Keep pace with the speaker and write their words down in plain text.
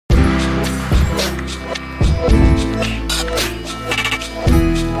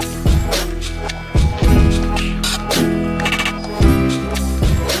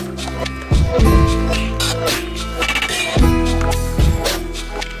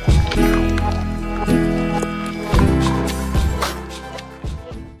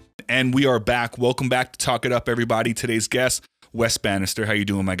And we are back. Welcome back to Talk It Up, everybody. Today's guest, Wes Bannister. How you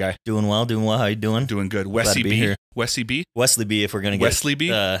doing, my guy? Doing well. How you doing? Doing good. Wesley B. Here. Wesley B. Wesley B. If we're gonna get Wesley B.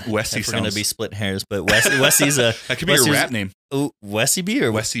 Wesley if we're gonna be splitting hairs, but Wesley's a that could be a rap name. Oh, Wesley B.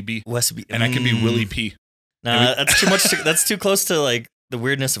 or Wesley B. Wesley B. And I could be Willie P. Nah, that's too much. That's too close to like the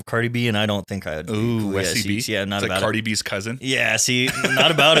weirdness of Cardi B, and I don't think I'd. Ooh, Wesley B. Yeah, not it's about like Cardi it. B's cousin. Yeah, see,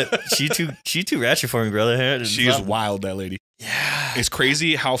 not about it. She too ratchet for me, brother. She is wild, that lady. Yeah, it's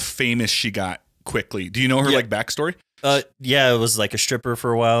crazy how famous she got quickly. Do you know her like backstory? Yeah, it was like a stripper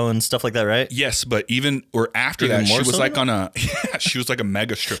for a while and stuff like that, right? Yes, but after that, she was like she was like a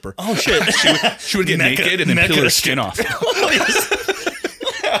mega stripper. Oh shit! she would get naked and then peel her skin off.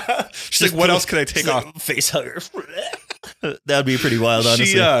 She's like, what else could I take off? Face hugger. That would be pretty wild,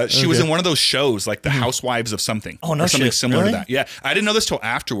 honestly. She was in one of those shows, like the Housewives of something. Oh, no, or something shit. Similar Really? to that. Yeah, I didn't know this till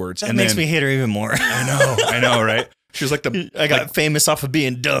afterwards. That makes me hate her even more. I know, right? She was like I got famous off of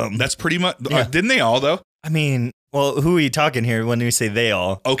being dumb. That's pretty much. Yeah. Didn't they all though? I mean, well, who are you talking here when you say they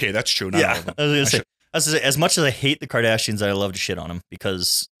all? Okay, that's true. Not all of them. I was gonna say, as much as I hate the Kardashians, I love to shit on them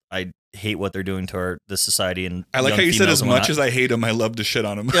because I hate what they're doing to the society. And I like how you said, as much as I hate them, I love to shit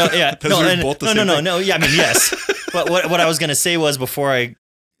on them. Yeah. No. Yeah, I mean, yes. But what I was gonna say was, before I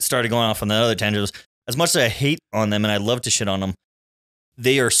started going off on that other tangent, was as much as I hate on them and I love to shit on them,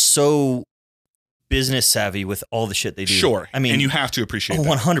 they are so business savvy with all the shit they do. Sure. I mean, and you have to appreciate that.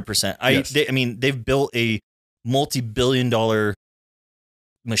 100%. Yes. I mean, they've built a multi-billion-dollar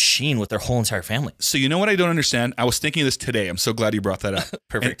machine with their whole entire family. So you know what I don't understand? I was thinking of this today. I'm so glad you brought that up.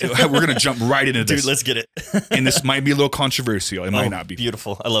 Perfect. And we're going to jump right into this. Dude, let's get it. And this might be a little controversial. It might not be.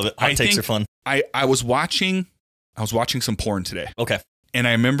 Beautiful. I love it. Hot takes are fun. I was watching some porn today. Okay. And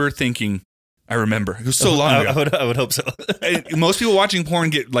I remember thinking, it was so long ago. I would hope so. Most people watching porn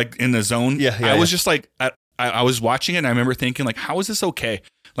get like in the zone. Yeah. I was just like, I was watching it and I remember thinking like, how is this okay?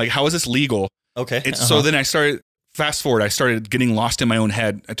 Like, how is this legal? Okay. So then I started, fast forward, I started getting lost in my own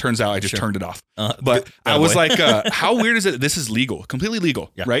head. It turns out I just turned it off. But I was like, how weird is it? This is legal, completely legal,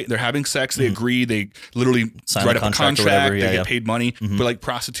 right? They're having sex. They agree. They literally write up a contract. They get paid money. But like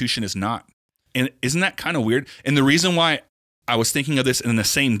prostitution is not. And isn't that kind of weird? And the reason why I was thinking of this in the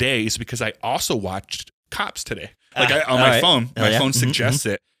same day is because I also watched Cops today. Like on my phone, my phone suggests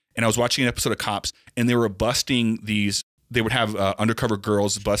it. And I was watching an episode of Cops and they were busting these, they would have undercover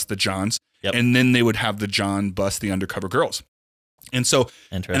girls bust the Johns. Yep. And then they would have the John bust the undercover girls. And so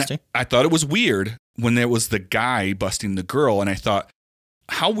interesting. I thought it was weird when there was the guy busting the girl. And I thought,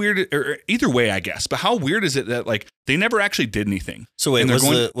 how weird, or either way, I guess, but how weird is it that like they never actually did anything? So wait,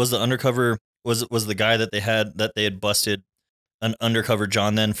 was the undercover, was the guy that they had busted an undercover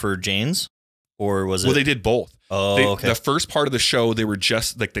John then for Jane's? Or was it? Well, they did both. Oh, okay. The first part of the show, they were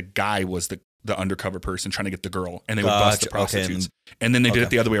just like the guy was the undercover person trying to get the girl, and they would bust the prostitutes. Okay. And then they did it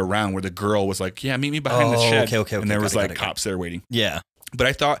the other way around, where the girl was like, "Yeah, meet me behind the shed." Okay. And there was like cops there waiting. Yeah. But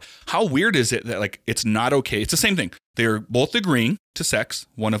I thought, how weird is it that like it's not okay? It's the same thing. They're both agreeing to sex.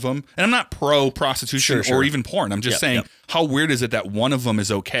 One of them, and I'm not pro prostitution or even porn. I'm just saying, how weird is it that one of them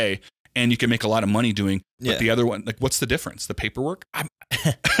is okay and you can make a lot of money doing, but the other one, like, what's the difference? The paperwork? I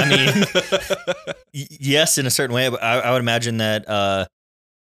mean, yes, in a certain way, but I would imagine that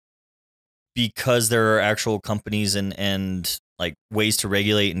because there are actual companies and like ways to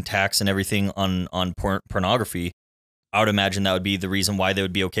regulate and tax and everything on pornography, I would imagine that would be the reason why they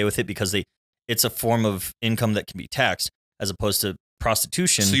would be okay with it, because it's a form of income that can be taxed as opposed to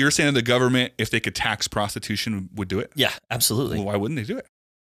prostitution. So you're saying the government, if they could tax prostitution, would do it? Yeah, absolutely. Well, why wouldn't they do it?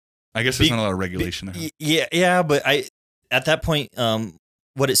 I guess there's not a lot of regulation there. Yeah, but at that point,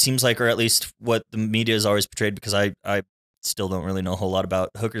 what it seems like, or at least what the media has always portrayed, because I still don't really know a whole lot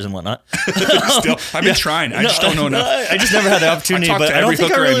about hookers and whatnot. I've been trying. I just don't know enough. I just never had the opportunity, but I don't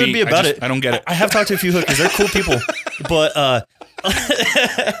think I really would be about it. I don't get it. I have talked to a few hookers. They're cool people, but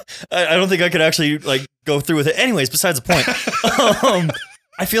I don't think I could actually like go through with it. Anyways, besides the point,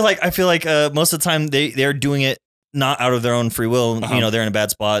 I feel like most of the time they're doing it not out of their own free will. You know, they're in a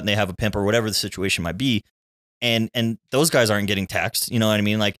bad spot and they have a pimp or whatever the situation might be. And those guys aren't getting taxed. You know what I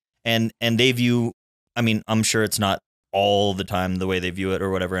mean? Like, and they view, I mean, I'm sure it's not all the time the way they view it or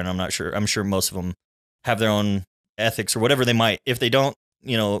whatever. And I'm sure most of them have their own ethics or whatever they might. If they don't,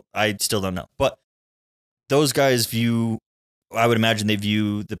 you know, I still don't know. But those guys I would imagine they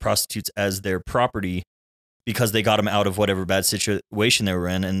view the prostitutes as their property because they got them out of whatever bad situation they were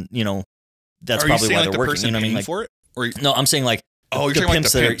in. And, you know, that's probably why they're working. You know what I mean? Like, for it? Or no, I'm saying like, oh, you're talking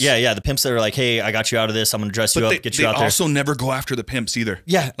pimps like the pimps. The pimps that are like, hey, I got you out of this. I'm going to dress you up, get you out there. They also never go after the pimps either.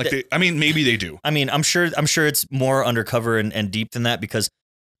 Yeah. Like I mean, maybe they do. I mean, I'm sure it's more undercover and deep than that, because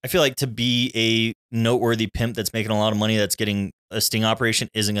I feel like to be a noteworthy pimp that's making a lot of money, that's getting a sting operation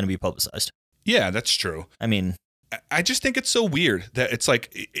isn't going to be publicized. Yeah, that's true. I mean, I just think it's so weird that it's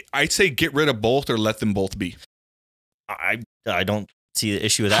like, I'd say get rid of both or let them both be. I don't see the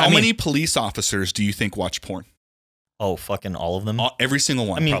issue with that. How many police officers do you think watch porn? Oh, fucking all of them? Every single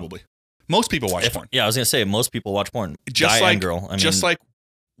one, probably. Most people watch porn. Yeah, I was going to say, most people watch porn. Just guy like, and girl. just like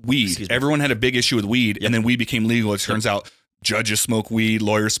weed. Everyone had a big issue with weed, and then weed became legal. It turns out judges smoke weed,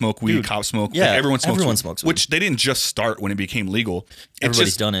 lawyers smoke weed, cops smoke. Yeah, like everyone smokes weed. weed. Which they didn't just start when it became legal.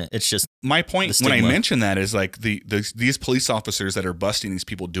 Everybody's done it. It's just my point when I mention that is like these police officers that are busting these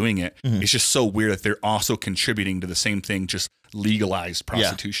people doing it. It's just so weird that they're also contributing to the same thing, just legalized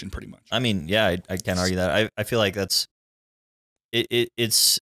prostitution, pretty much. I mean, yeah, I can't argue that. I feel like that's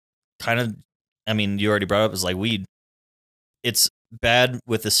it's kind of. I mean, you already brought up is like weed. It's bad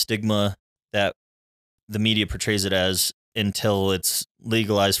with the stigma that the media portrays it as until it's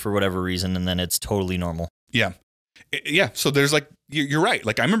legalized for whatever reason, and then it's totally normal. Yeah. Yeah. So there's like, you're right.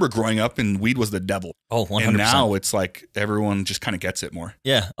 Like I remember growing up and weed was the devil. Oh, 100%. And now it's like everyone just kind of gets it more.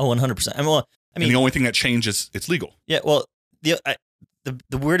 Yeah. Oh, 100%. I mean, and the only thing that changes, it's legal. Yeah. Well, the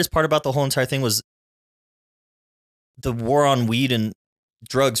weirdest part about the whole entire thing was the war on weed and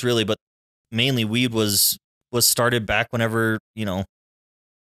drugs, really, but mainly weed was started back whenever,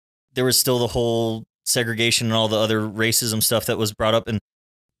 there was still the whole segregation and all the other racism stuff that was brought up. And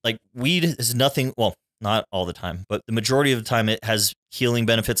like weed is nothing, well, not all the time, but the majority of the time it has healing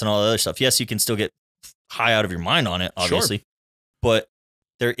benefits and all the other stuff. Yes, you can still get high out of your mind on it, obviously, sure, but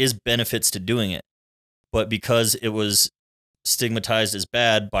there is benefits to doing it. But because it was stigmatized as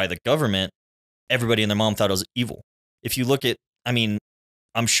bad by the government, everybody and their mom thought it was evil. If you look at, I mean,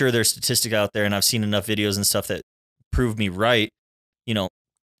 I'm sure there's statistics out there, and I've seen enough videos and stuff that prove me right.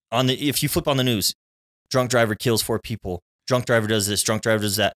 If you flip on the news, drunk driver kills 4 people, drunk driver does this, drunk driver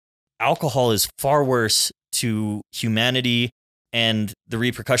does that. Alcohol is far worse to humanity, and the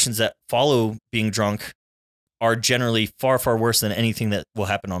repercussions that follow being drunk are generally far, far worse than anything that will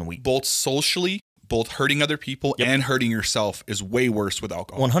happen on weed. Both socially, both hurting other people and hurting yourself is way worse with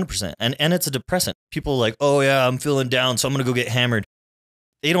alcohol. 100%. And it's a depressant. People are like, oh yeah, I'm feeling down, so I'm going to go get hammered.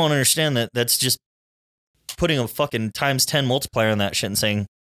 They don't understand that that's just putting a fucking times 10 multiplier on that shit and saying,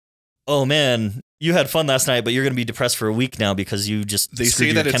 oh man, you had fun last night, but you're going to be depressed for a week now because you just they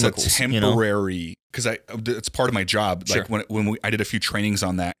say that it's a temporary, because it's part of my job. Like when I did a few trainings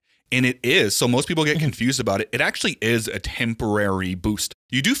on that, and it is. So most people get confused about it. It actually is a temporary boost.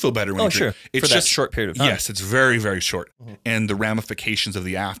 You do feel better when you drink. It's for just that short period of time. Yes, it's very, very short. And the ramifications of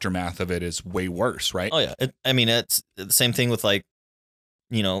the aftermath of it is way worse, right? Oh yeah. It's the same thing with like,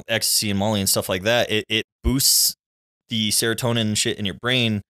 ecstasy and Molly and stuff like that. It boosts the serotonin and shit in your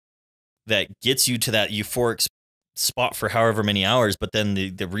brain that gets you to that euphoric spot for however many hours, but then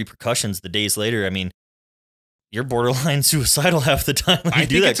the repercussions the days later, I mean, you're borderline suicidal half the time. I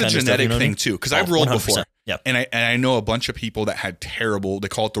think it's a genetic thing too, because I've rolled 100%. before. Yeah. And I know a bunch of people that had terrible, they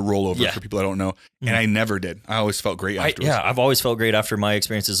call it the rollover for people that don't know, and I never did. I always felt great afterwards. I've always felt great after my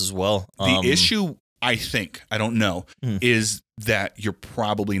experiences as well. The issue, I think, I don't know, is that you're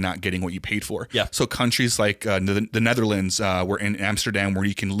probably not getting what you paid for. Yeah. So countries like the Netherlands, we're in Amsterdam, where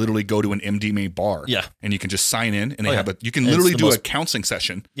you can literally go to an MDMA bar. Yeah. And you can just sign in, and they you can literally do a counseling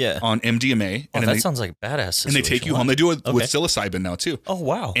session. On MDMA. Oh, and that sounds like a badass situation. And they take you home. They do it with psilocybin now too. Oh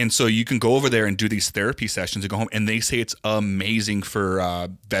wow. And so you can go over there and do these therapy sessions and go home, and they say it's amazing for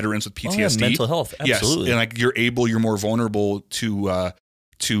veterans with PTSD, mental health. Absolutely. Yes. And like you're more vulnerable to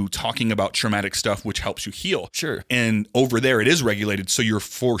talking about traumatic stuff, which helps you heal. Sure. And over there, it is regulated, so you're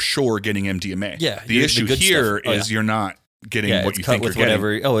for sure getting MDMA. Yeah. The issue here is you're not getting what you think you're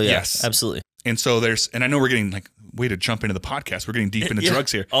getting. Oh, yeah. Yes. Absolutely. And so and I know we're getting like, way to jump into the podcast. We're getting deep into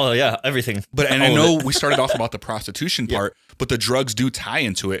drugs here. Oh, yeah. Everything. And I know we started off about the prostitution part, but the drugs do tie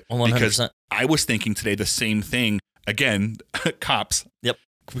into it. 100%. Because I was thinking today the same thing. Again, cops. Yep.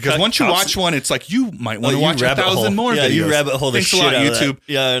 Because once you watch one, it's like you might want to watch 1,000 more videos. Yeah, you rabbit hole the shit out of YouTube.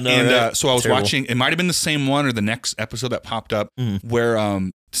 Yeah, no, and so I was watching. It might have been the same one or the next episode that popped up where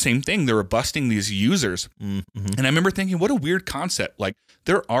same thing. They were busting these users, and I remember thinking, what a weird concept. Like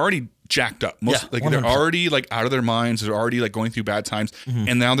they're already jacked up. They're already like out of their minds. They're already like going through bad times,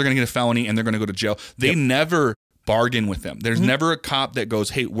 and now they're going to get a felony and they're going to go to jail. They never bargain with them. There's never a cop that goes,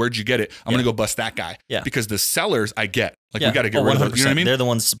 hey, where'd you get it? I'm going to go bust that guy. Yeah. Because the sellers, I get. Like, we got to get rid of them. You know what I mean? They're the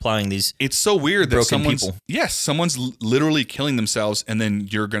ones supplying these. It's so weird that someone's people. Yes, someone's literally killing themselves, and then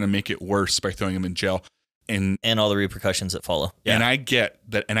you're going to make it worse by throwing them in jail. And all the repercussions that follow. Yeah. And I get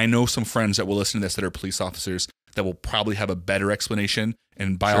that, and I know some friends that will listen to this that are police officers that will probably have a better explanation.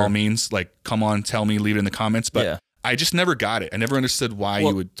 And by all means, like, come on, tell me, leave it in the comments. But I just never got it. I never understood why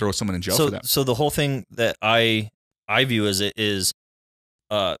you would throw someone in jail for that. So the whole thing that I I view as it is,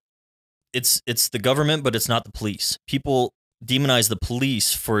 it's the government, but it's not the police. People demonize the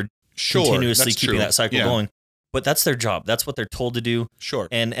police for continuously keeping that cycle going, but that's their job. That's what they're told to do. Sure.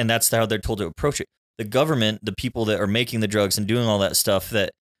 And that's how they're told to approach it. The government, the people that are making the drugs and doing all that stuff,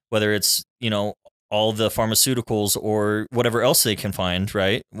 that whether it's, all the pharmaceuticals or whatever else they can find,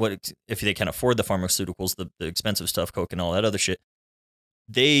 right? What if they can afford the pharmaceuticals, the expensive stuff, coke and all that other shit,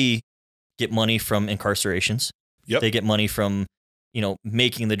 they get money from incarcerations. Yep. They get money from,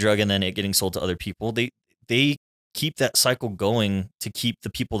 making the drug and then it getting sold to other people. They keep that cycle going to keep the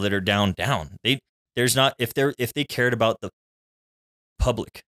people that are down. There's not, if they cared about the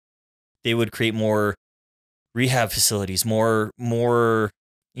public, they would create more rehab facilities, more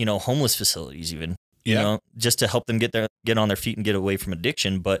homeless facilities even, just to help them get on their feet and get away from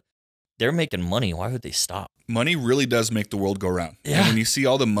addiction. But they're making money. Why would they stop? Money really does make the world go round. Yeah. And when you see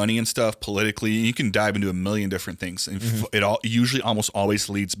all the money and stuff politically, you can dive into a million different things. And it all usually almost always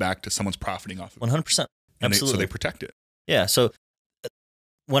leads back to someone's profiting off of it. 100%. Absolutely. So they protect it. Yeah. So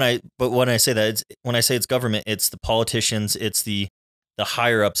when I say that, when I say it's government, it's the politicians, it's the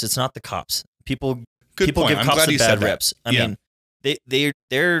higher ups. It's not the cops. People give cops the bad reps. I mean,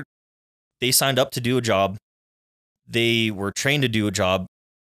 they signed up to do a job. They were trained to do a job.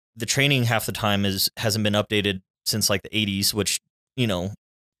 The training half the time hasn't been updated since like the 80s, which,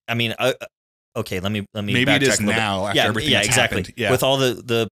 I mean, okay, let me maybe it is now after everything that's exactly. happened. Yeah. With all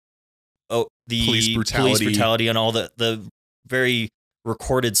the police brutality and all the very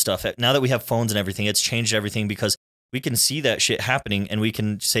recorded stuff. Now that we have phones and everything, it's changed everything because we can see that shit happening and we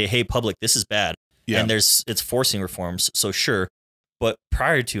can say, hey, public, this is bad. Yeah. And it's forcing reforms. So sure. But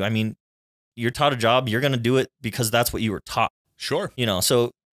prior to, I mean, you're taught a job, you're going to do it because that's what you were taught. Sure.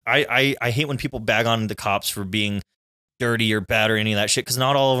 So I hate when people bag on the cops for being dirty or bad or any of that shit, because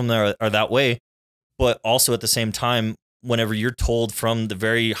not all of them are that way. But also at the same time, whenever you're told from the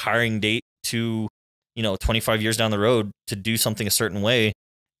very hiring date to, 25 years down the road to do something a certain way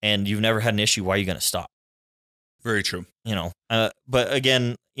and you've never had an issue, why are you going to stop? Very true. But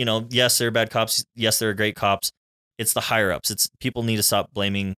again, yes, they're bad cops. Yes, they're great cops. It's the higher ups. It's people need to stop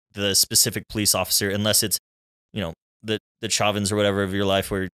blaming the specific police officer unless it's, the Chauvins or whatever of your life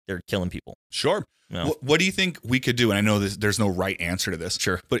where they're killing people. Sure. What do you think we could do? And I know there's no right answer to this.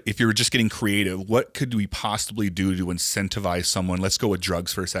 Sure. But if you were just getting creative, what could we possibly do to incentivize someone? Let's go with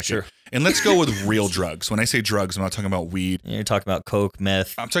drugs for a second. Sure. And let's go with real drugs. When I say drugs, I'm not talking about weed. You're talking about coke,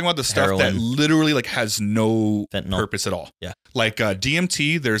 meth. I'm talking about the stuff that literally has no fentanyl. Purpose at all. Yeah. Like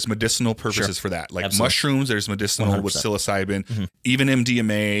DMT, there's medicinal purposes for that. Like Absolutely. Mushrooms, there's medicinal 100%. with psilocybin. Even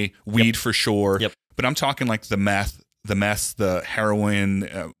MDMA, weed for sure. Yep. But I'm talking like the meth, the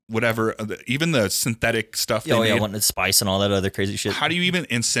heroin, whatever, even the synthetic stuff. Wanting the spice and all that other crazy shit. How do you even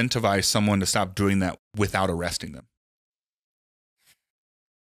incentivize someone to stop doing that without arresting them?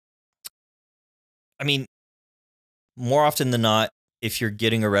 I mean, more often than not, if you're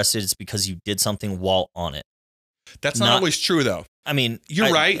getting arrested, it's because you did something while on it. That's not always true, though. I mean,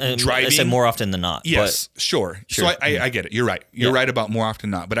 you're right. Driving. I said more often than not. Yes, sure. So I get it. You're right. You're right about more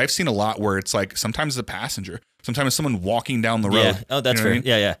often than not. But I've seen a lot where it's like sometimes the passenger, sometimes someone walking down the road. Yeah. Oh, that's fair. I mean?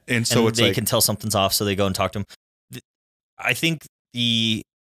 Yeah. And so they can tell something's off, so they go and talk to them. I think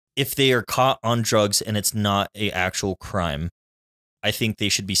if they are caught on drugs and it's not an actual crime, I think they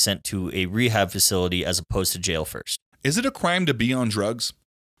should be sent to a rehab facility as opposed to jail first. Is it a crime to be on drugs,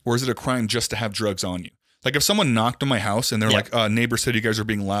 or is it a crime just to have drugs on you? Like if someone knocked on my house and they're like, neighbor said you guys are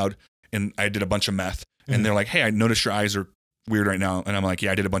being loud, and I did a bunch of meth, and they're like, hey, I noticed your eyes are weird right now, and I'm like,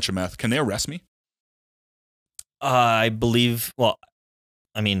 yeah, I did a bunch of meth. Can they arrest me? I believe. Well,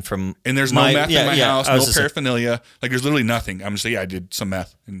 I mean, and there's no meth in my house, no paraphernalia. Like there's literally nothing. I'm just like, yeah, I did some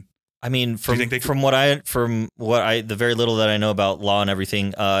meth. And I mean, from what I the very little that I know about law and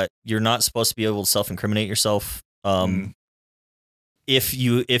everything, you're not supposed to be able to self-incriminate yourself. If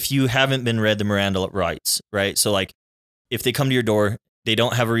you haven't been read the Miranda rights, right? So like, if they come to your door, they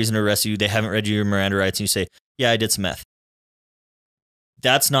don't have a reason to arrest you. They haven't read your Miranda rights, and you say, yeah, I did some meth.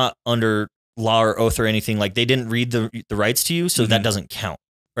 That's not under law or oath or anything. Like they didn't read the rights to you, so that doesn't count.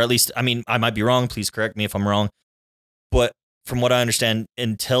 Or at least, I mean, I might be wrong. Please correct me if I'm wrong. But from what I understand,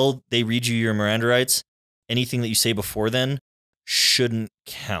 until they read you your Miranda rights, anything that you say before then shouldn't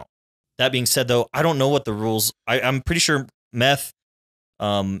count. That being said, though, I don't know what the rules. I'm pretty sure meth,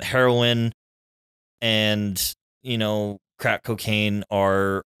 heroin, and crack cocaine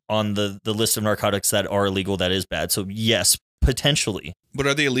are on the list of narcotics that are illegal. That is bad. So yes, potentially. But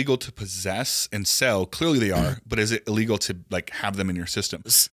are they illegal to possess and sell? Clearly they are. But is it illegal to like have them in your system?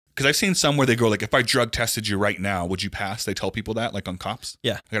 Because I've seen some where they go like, if I drug tested you right now, would you pass? They tell people that, like on Cops.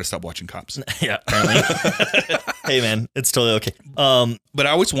 Yeah. I got to stop watching Cops. Yeah, apparently. Hey, man, it's totally okay. But I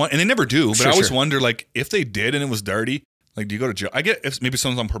always want, and they never do, but I always wonder, like, if they did and it was dirty, like, do you go to jail? I get if maybe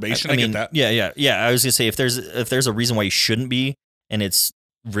someone's on probation. I mean, get that. Yeah. I was gonna say if there's a reason why you shouldn't be, and it's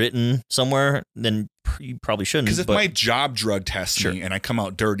written somewhere, then you probably shouldn't. Because if my job drug tests me and I come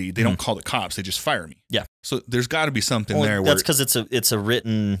out dirty, they don't call the cops; they just fire me. Yeah. So there's got to be something there. That's because it's a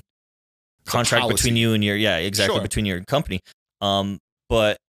written contract between you and your between your company.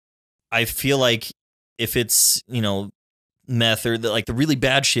 But I feel like if it's meth or the really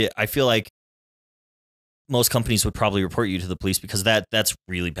bad shit, I feel like most companies would probably report you to the police because that's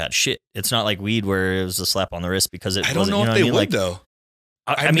really bad shit. It's not like weed where it was a slap on the wrist because it. I don't know if they would though.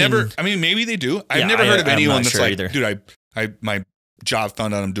 I mean, maybe they do. I've never heard of anyone that's like, dude, my job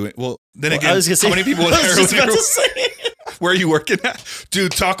found out I'm doing. Well, then again, how many people with heroin? Where are you working at?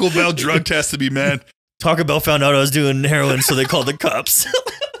 Dude, Taco Bell drug tested me, man. Taco Bell found out I was doing heroin, so they called the cops.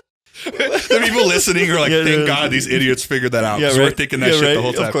 The people listening are like, thank God these idiots figured that out. Because we're thinking that shit the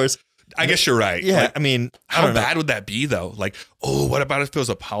whole time. Of course. I guess you're right. Yeah, like, I mean, how bad would that be though? Like, what about if it was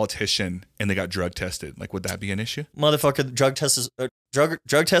a politician and they got drug tested? Like, would that be an issue? Motherfucker, drug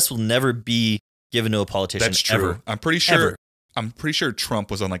tests will never be given to a politician. That's true. Ever. I'm pretty sure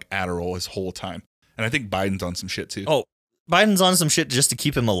Trump was on like Adderall his whole time, and I think Biden's on some shit too. Oh, Biden's on some shit just to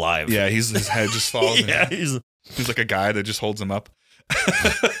keep him alive. Yeah, his head just falls. Yeah, he's like a guy that just holds him up.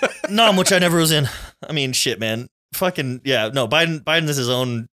 Nom, which I never was in. I mean, shit, man. Fucking yeah. No, Biden is his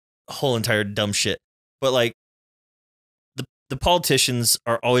own whole entire dumb shit. But like the politicians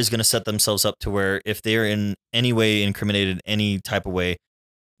are always going to set themselves up to where if they're in any way incriminated any type of way,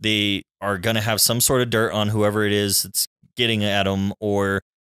 they are going to have some sort of dirt on whoever it is that's getting at them, or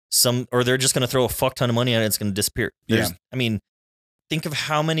they're just going to throw a fuck ton of money at it. It's going to disappear. I mean, think of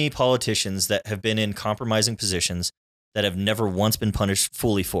how many politicians that have been in compromising positions that have never once been punished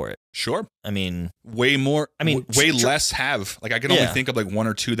fully for it. Sure. I mean, way more. I mean, way less have. Like, I can only think of like one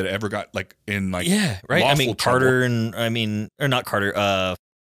or two that ever got like in like right. I mean, Carter trouble. Or not Carter.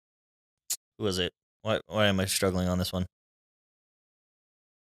 Who was it? Why am I struggling on this one?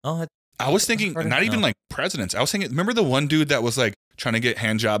 Oh, I was thinking even like presidents. I was thinking, remember the one dude that was like trying to get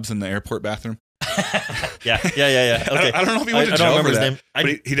hand jobs in the airport bathroom? Yeah. Okay. I don't know if he went to jail for that, but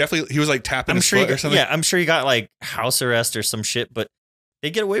he definitely was like tapping his foot or something. Yeah, I'm sure he got like house arrest or some shit, but they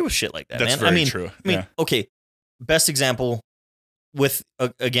get away with shit like that. That's man. very true. I mean, okay. Best example with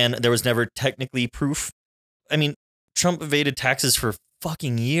again, there was never technically proof. I mean, Trump evaded taxes for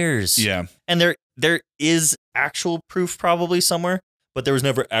fucking years. Yeah, and there is actual proof probably somewhere, but there was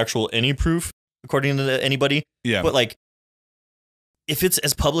never any proof according to anybody. Yeah, but like, if it's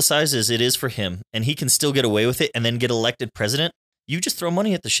as publicized as it is for him and he can still get away with it and then get elected president, you just throw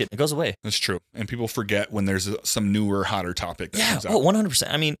money at the shit and it goes away. That's true. And people forget when there's some newer, hotter topic that comes out.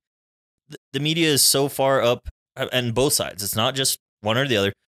 100%. I mean, the media is so far up, and both sides. It's not just one or the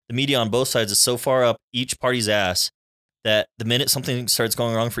other. The media on both sides is so far up each party's ass that the minute something starts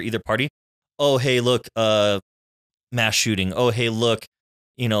going wrong for either party, oh, hey, look, mass shooting. Oh, hey, look,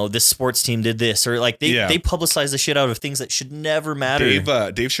 this sports team did this, or like they publicize the shit out of things that should never matter.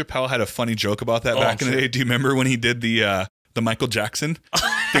 Dave Chappelle had a funny joke about that back in the day. Do you remember when he did the Michael Jackson?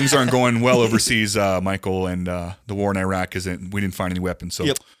 Things aren't going well overseas, Michael, and the war in Iraq isn't. We didn't find any weapons, so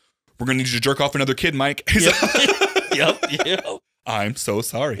we're gonna need you to jerk off another kid, Mike. Yep. I'm so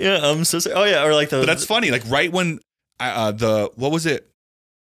sorry. Yeah, I'm so sorry. Oh yeah, or like but that's funny. Like right when what was it?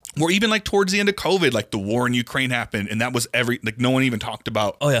 Or even like towards the end of COVID, like the war in Ukraine happened, and that was no one even talked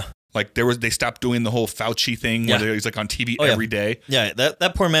about. Oh yeah, like they stopped doing the whole Fauci thing where he's like on TV every day. Yeah,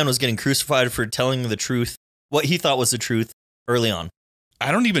 that poor man was getting crucified for telling the truth, what he thought was the truth early on.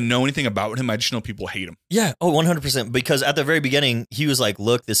 I don't even know anything about him. I just know people hate him. Yeah, 100%. Because at the very beginning, he was like,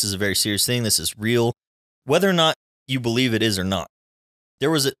 "Look, this is a very serious thing. This is real, whether or not you believe it is or not." There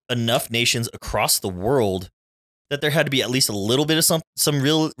was enough nations across the world that there had to be at least a little bit of some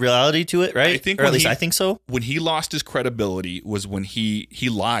real reality to it, right? I think so. When he lost his credibility was when he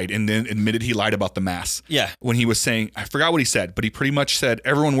lied and then admitted he lied about the mask. Yeah. When he was saying, I forgot what he said, but he pretty much said,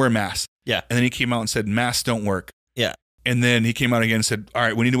 everyone wear masks. Yeah. And then he came out and said, masks don't work. Yeah. And then he came out again and said, all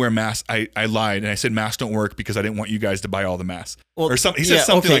right, we need to wear masks. I lied. And I said, masks don't work because I didn't want you guys to buy all the masks. Well, or something. He said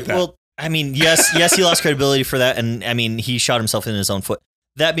something like that. Well, I mean, yes, he lost credibility for that. And I mean, he shot himself in his own foot.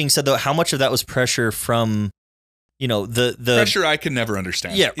 That being said, though, how much of that was pressure from... the pressure I can never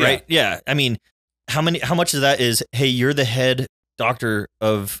understand. Yeah, right. Yeah. I mean, how much of that is, hey, you're the head doctor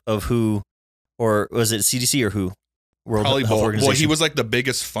of who, or was it CDC or who? World Probably Health both. Organization. Well, he was like the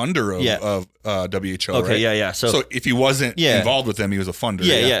biggest funder of WHO. Okay, right? yeah. So if he wasn't involved with them, he was a funder.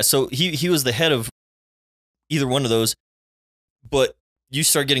 Yeah. So he was the head of either one of those. But you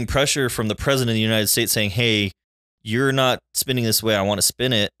start getting pressure from the president of the United States saying, "Hey, you're not spinning this way I want to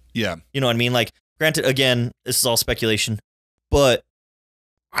spin it." Yeah. You know what I mean? Like, granted, again, this is all speculation, but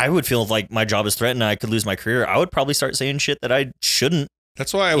I would feel like my job is threatened and I could lose my career. I would probably start saying shit that I shouldn't.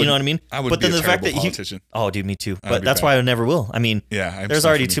 That's why I would. You know what I mean? I would but be then a the fact that politician. Oh, dude, me too. But that's why I never will. I mean, there's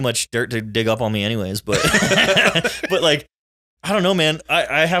already too much dirt to dig up on me anyways. But but like, I don't know, man.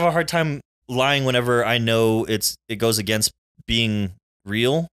 I have a hard time lying whenever I know it goes against being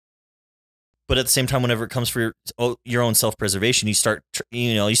real. But at the same time, whenever it comes for your own self-preservation, you start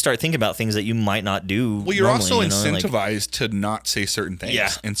thinking about things that you might not do. Well, you're normally, also incentivized to not say certain things.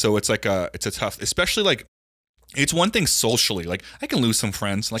 Yeah. And so it's like it's a tough, especially like, it's one thing socially. Like, I can lose some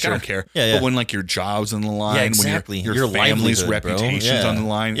friends. Like, I don't care. Yeah. But when like your job's on the line, exactly. when your family's reputation's on the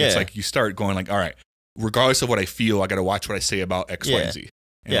line, Yeah. it's like you start going like, all right, regardless of what I feel, I got to watch what I say about X, Y, and Z.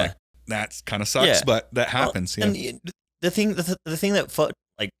 And like, that kind of sucks, but that happens. And the thing that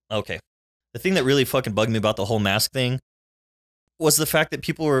the thing that really fucking bugged me about the whole mask thing was the fact that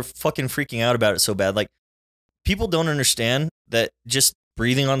people were fucking freaking out about it so bad. Like, people don't understand that just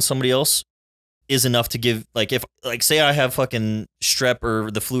breathing on somebody else is enough to give, like, if, like, say I have fucking strep or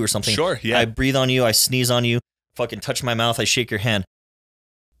the flu or something. Sure, yeah. I breathe on you, I sneeze on you, fucking touch my mouth, I shake your hand.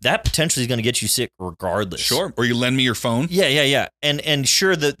 That potentially is going to get you sick regardless. Sure. Or you lend me your phone. Yeah. And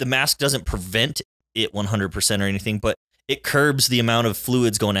sure, the mask doesn't prevent it 100% or anything, but it curbs the amount of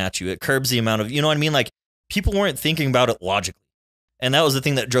fluids going at you. It curbs the amount of, you know what I mean? Like, people weren't thinking about it logically. And that was the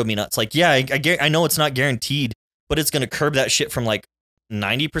thing that drove me nuts. Like, yeah, I know it's not guaranteed, but it's going to curb that shit from like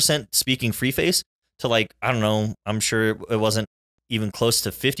 90% speaking free face to like, I don't know, I'm sure it wasn't even close to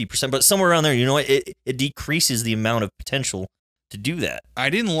 50%, but somewhere around there, you know, it decreases the amount of potential to do that. I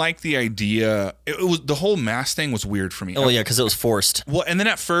didn't like the idea. It was, the whole mask thing was weird for me. Oh, yeah, because it was forced. Well, and then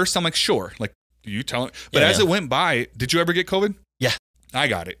at first I'm like, sure, like, you tell it. But as it went by, did you ever get COVID? Yeah. I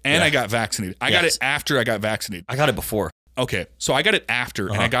got it. And I got vaccinated. I got it after I got vaccinated. I got it before. Okay. So I got it after,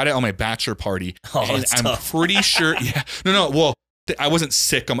 and I got it on my bachelor party. Oh, and that's I'm tough. pretty sure. Yeah. No. Well, I wasn't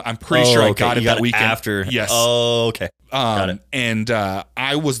sick. I'm pretty sure I got it that weekend. After. Yes. Oh, okay. Got it. And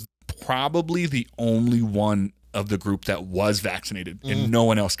I was probably the only one of the group that was vaccinated, and no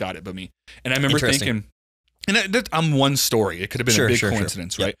one else got it but me. And I remember thinking, and I'm one story. It could have been a big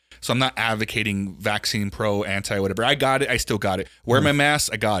coincidence, right? Yep. So I'm not advocating vaccine pro, anti, whatever. I got it. I still got it. Wear my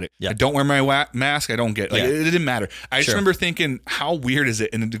mask. I got it. Yep. I don't wear my mask. I don't get it. Like, it didn't matter. I just remember thinking, how weird is it?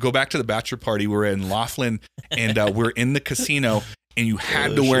 And then to go back to the bachelor party, we're in Laughlin, and we're in the casino, and you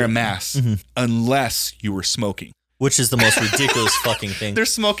had to wear a mask unless you were smoking. Which is the most ridiculous fucking thing. They're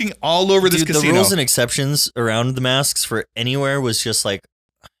smoking all over this casino. The rules and exceptions around the masks for anywhere was just like,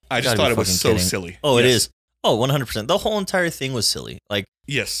 I just thought it was so silly. Oh, it is. Oh, 100%. The whole entire thing was silly. Like,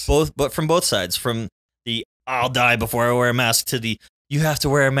 yes, but from both sides, from the I'll die before I wear a mask to the you have to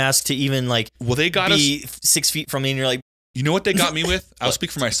wear a mask to even like they got be 6 feet from me, and you're like, you know what they got me with? I'll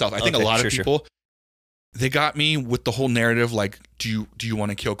speak for myself. I think a lot of people they got me with the whole narrative like, do you want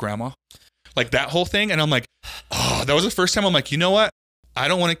to kill grandma? Like that whole thing, and I'm like, oh, that was the first time I'm like, you know what? I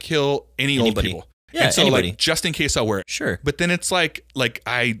don't want to kill anybody. Old people. Yeah, and so like just in case I'll wear it. Sure. But then it's like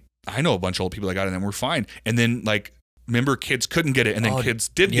I know a bunch of old people that got it and we're fine. And then like, remember kids couldn't get it and then kids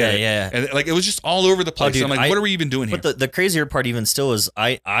did get it. Yeah. And like, it was just all over the place. Dude, I'm like, what are we even doing here? But the crazier part even still is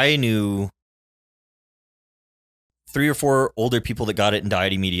I knew 3 or 4 older people that got it and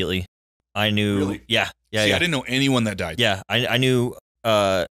died immediately. I knew. Really? Yeah. See, I didn't know anyone that died. Yeah. I knew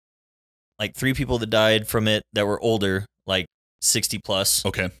like 3 people that died from it that were older, like 60 plus.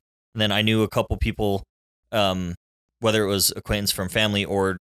 Okay. And then I knew a couple people, whether it was acquaintance from family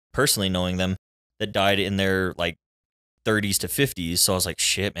or personally knowing them, that died in their like 30s to 50s. So I was like,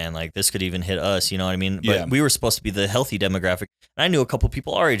 shit, man, like this could even hit us. You know what I mean? But we were supposed to be the healthy demographic. And I knew a couple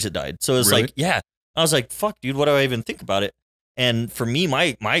people our age that died. So it was like, I was like, fuck, dude, what do I even think about it? And for me,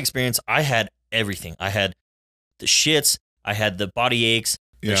 my experience, I had everything. I had the shits, I had the body aches,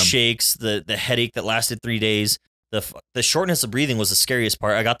 the shakes, the headache that lasted 3 days. The shortness of breathing was the scariest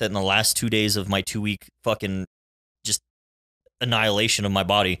part. I got that in the last 2 days of my 2-week fucking just annihilation of my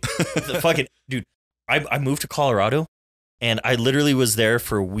body. The fucking dude, I moved to Colorado and I literally was there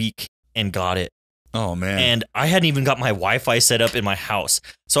for a week and got it. Oh man. And I hadn't even got my Wi-Fi set up in my house.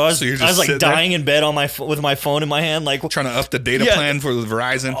 So I was like dying in bed on with my phone in my hand, like trying to up the data plan for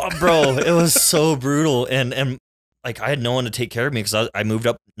Verizon. Oh, bro, it was so brutal. And like I had no one to take care of me because I moved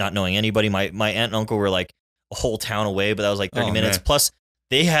up not knowing anybody. My aunt and uncle were like a whole town away, but that was like 30 minutes. Man. Plus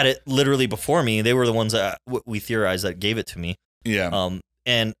they had it literally before me. They were the ones that we theorized that gave it to me. Yeah.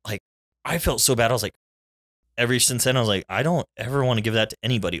 And like, I felt so bad. I was like, ever since then, I was like, I don't ever want to give that to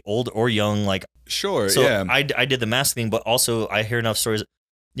anybody, old or young. Like, sure. So yeah. I did the mask thing, but also I hear enough stories.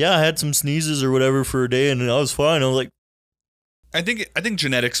 Yeah, I had some sneezes or whatever for a day, and I was fine. I was like, I think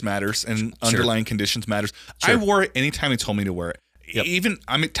genetics matters and underlying conditions matters. Sure. I wore it anytime they told me to wear it. Yep. Even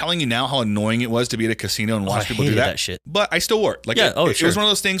I'm telling you now how annoying it was to be at a casino and watch people do that shit. But I still wore it. Like, it was one of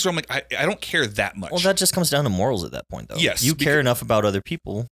those things where I'm like, I don't care that much. Well, that just comes down to morals at that point, though. Yes, you care enough about other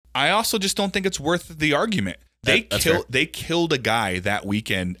people. I also just don't think it's worth the argument. They killed a guy that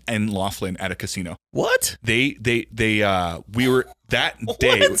weekend in Laughlin at a casino. What? We were that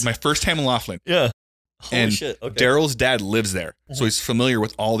day. It was my first time in Laughlin. Yeah. Holy shit. Okay. Daryl's dad lives there, so he's familiar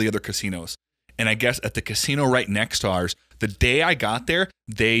with all the other casinos. And I guess at the casino right next to ours, the day I got there,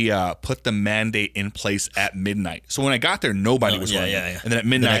 they put the mandate in place at midnight. So when I got there, nobody was wearing them. And then at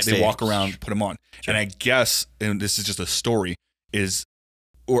midnight, they walk around, put them on. Sure. And I guess, and this is just a story,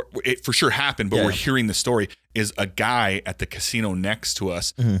 or it for sure happened, but we're hearing the story, is a guy at the casino next to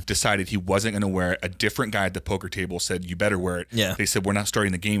us decided he wasn't going to wear it. A different guy at the poker table said, you better wear it. Yeah. They said, we're not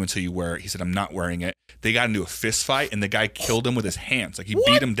starting the game until you wear it. He said, I'm not wearing it. They got into a fist fight, and the guy killed him with his hands. Like, he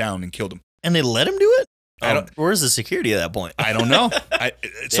beat him down and killed him. And they let him do it? Where's the security at that point? I don't know.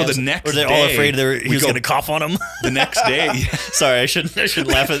 So the next day, were they all afraid he was going to cough on him? The next day. Sorry, I shouldn't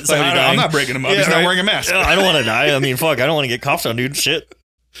laugh at somebody dying. I'm not breaking him up. He's not wearing a mask. I don't want to die. I mean, fuck, I don't want to get coughed on, dude. Shit.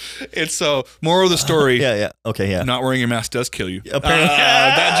 It's so moral of the story. Okay. Not wearing your mask does kill you. Apparently,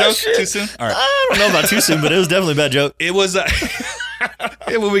 bad joke. Shit. Too soon. All right. I don't know about too soon, but it was definitely a bad joke. It was.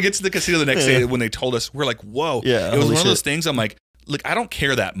 When we get to the casino the next day, when they told us, we're like, whoa. Yeah. It was one of those things. I'm like, look, I don't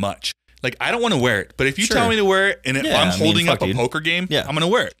care that much. Like, I don't want to wear it, but if you tell me to wear it, and if I'm holding up a poker game, I'm going to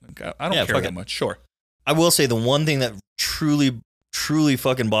wear it. Like, I don't care that much. Sure. I will say the one thing that truly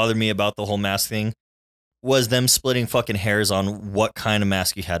fucking bothered me about the whole mask thing was them splitting fucking hairs on what kind of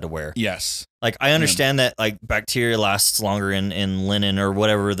mask you had to wear. Yes. Like, I understand that, like, bacteria lasts longer in linen or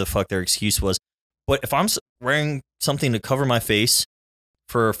whatever the fuck their excuse was. But if I'm wearing something to cover my face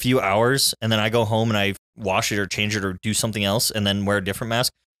for a few hours and then I go home and I wash it or change it or do something else and then wear a different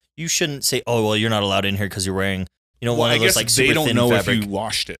mask, you shouldn't say, oh, well, you're not allowed in here because you're wearing, one of those, like, super thin fabric. They don't know if you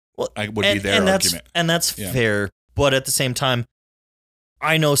washed it. Well, would be their argument. And that's fair. But at the same time,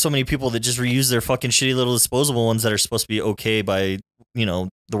 I know so many people that just reuse their fucking shitty little disposable ones that are supposed to be okay by, the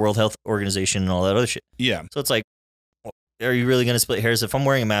World Health Organization and all that other shit. Yeah. So it's like, are you really going to split hairs? If I'm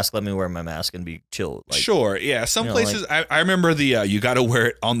wearing a mask, let me wear my mask and be chill. Like, sure. Yeah. Some places, I remember you got to wear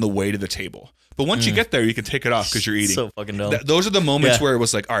it on the way to the table. But once you get there, you can take it off because you're eating. So fucking dumb. Those are the moments where it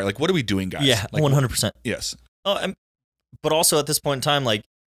was like, all right, like, what are we doing, guys? Yeah, like, 100%. Yes. Oh, but also at this point in time, like,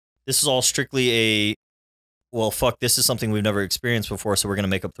 this is all strictly this is something we've never experienced before, so we're going to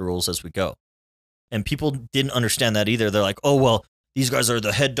make up the rules as we go. And people didn't understand that either. They're like, oh, well, these guys are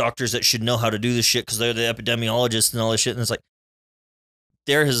the head doctors that should know how to do this shit because they're the epidemiologists and all this shit. And it's like,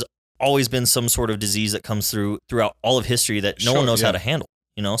 there has always been some sort of disease that comes throughout all of history that no one knows how to handle,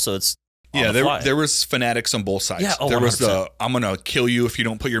 so it's there was fanatics on both sides. Yeah, there was I'm going to kill you if you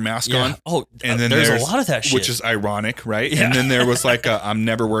don't put your mask on. Oh, and then there's a lot of that shit. Which is ironic, right? Yeah. And then there was like, I'm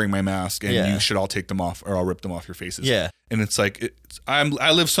never wearing my mask and you should all take them off or I'll rip them off your faces. Yeah. And it's like,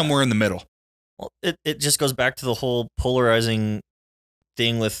 I live somewhere in the middle. Well, it just goes back to the whole polarizing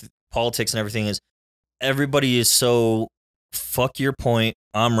thing with politics and everything is everybody is so fuck your point,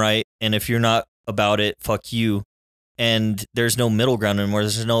 I'm right. And if you're not about it, fuck you. And there's no middle ground anymore.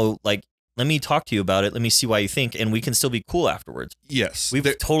 There's no like, let me talk to you about it. Let me see why you think. And we can still be cool afterwards. Yes. We've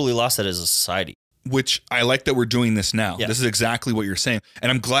totally lost that as a society. Which I like that we're doing this now. Yeah. This is exactly what you're saying. And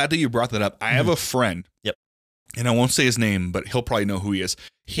I'm glad that you brought that up. I have a friend. Yep. And I won't say his name, but he'll probably know who he is.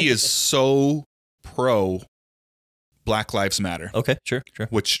 He is so pro Black Lives Matter. Okay, sure.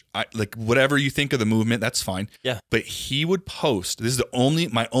 Which I like whatever you think of the movement, that's fine. Yeah. But he would post, this is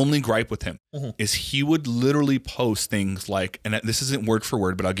my only gripe with him, is he would literally post things like, and this isn't word for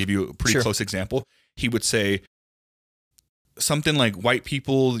word, but I'll give you a pretty close example. He would say something like, white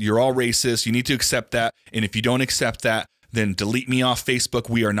people, you're all racist, you need to accept that. And if you don't accept that, then delete me off Facebook.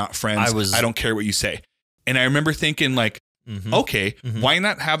 We are not friends. I don't care what you say. And I remember thinking like, okay, why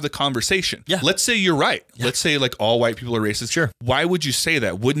not have the conversation? Yeah. Let's say you're right. Yeah. Let's say like all white people are racist. Sure. Why would you say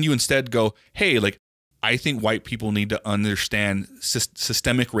that? Wouldn't you instead go, hey, like, I think white people need to understand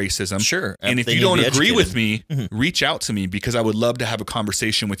systemic racism. Sure. And if you don't agree with me, reach out to me because I would love to have a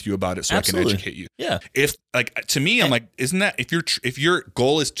conversation with you about it so I can educate you. Yeah. If like, to me, I'm like, isn't that if your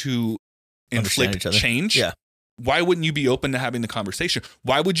goal is to inflict change, why wouldn't you be open to having the conversation?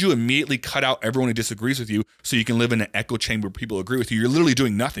 Why would you immediately cut out everyone who disagrees with you so you can live in an echo chamber where people agree with you? You're literally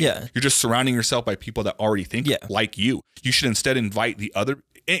doing nothing. Yeah. You're just surrounding yourself by people that already think like you. You should instead invite the other,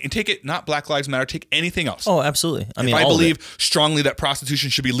 and take it, not Black Lives Matter, take anything else. Oh, absolutely. I mean, if I believe strongly that prostitution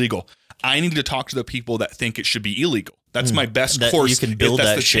should be legal, I need to talk to the people that think it should be illegal. That's my best course. You can build if that's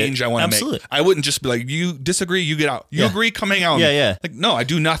that the change shit. I want to make. I wouldn't just be like, you disagree, you get out. You agree, come hang out. Yeah. Like, no, I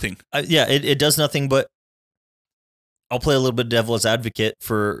do nothing. It does nothing, but I'll play a little bit of devil's advocate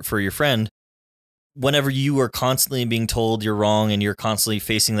for your friend. Whenever you are constantly being told you're wrong and you're constantly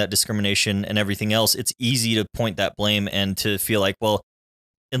facing that discrimination and everything else, it's easy to point that blame and to feel like, well,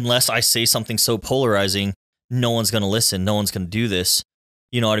 unless I say something so polarizing, no one's going to listen. No one's going to do this.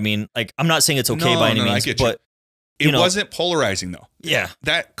 You know what I mean? Like, I'm not saying it's okay by any means, but it wasn't polarizing though. Yeah.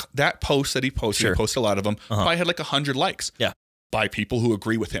 That post that he posted, he posted a lot of them, probably had like 100 likes. Yeah. By people who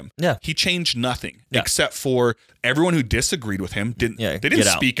agree with him. Yeah. He changed nothing except for everyone who disagreed with him they didn't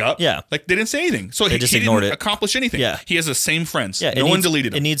speak up. Yeah. Like, they didn't say anything. So they just ignored didn't accomplish anything. Yeah. He has the same friends. Yeah. No one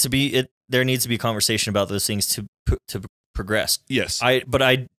deleted him. It needs to be there needs to be conversation about those things to progress. Yes. But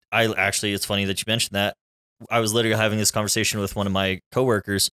I actually, it's funny that you mentioned that. I was literally having this conversation with one of my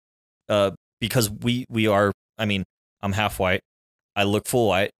coworkers because we are, I mean, I'm half white. I look full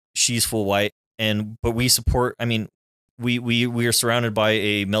white. She's full white. But we support, I mean, we are surrounded by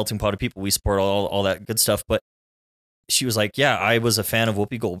a melting pot of people. We support all that good stuff. But she was like, yeah, I was a fan of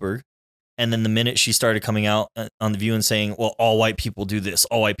Whoopi Goldberg. And then the minute she started coming out on The View and saying, well, all white people do this,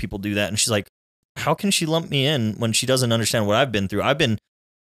 all white people do that. And she's like, how can she lump me in when she doesn't understand what I've been through? I've been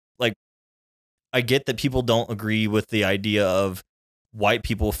like, I get that people don't agree with the idea of white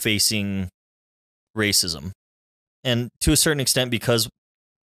people facing racism. And to a certain extent, because,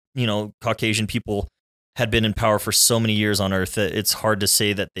 you know, Caucasian people had been in power for so many years on earth that it's hard to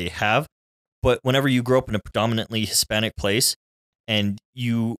say that they have. But whenever you grow up in a predominantly Hispanic place and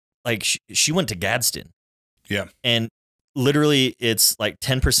you like, she went to Gadsden. Yeah. And literally it's like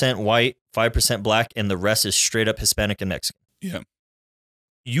 10% white, 5% black, and the rest is straight up Hispanic and Mexican. Yeah.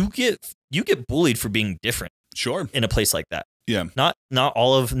 You get bullied for being different. Sure. In a place like that. Yeah. Not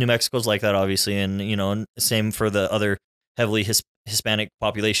all of New Mexico's like that, obviously. And, you know, same for the other heavily Hispanic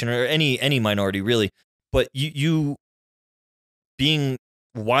population or any minority really. But you being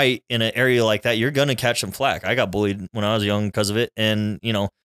white in an area like that, you're going to catch some flack. I got bullied when I was young because of it. And, you know,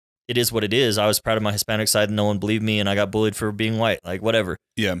 it is what it is. I was proud of my Hispanic side and no one believed me and I got bullied for being white, like whatever.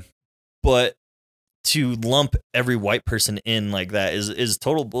 Yeah. But to lump every white person in like that is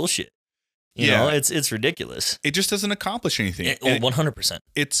total bullshit. You know, it's ridiculous. It just doesn't accomplish anything. 100%.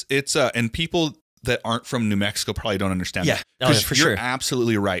 It's and people that aren't from New Mexico probably don't understand that. Because for you're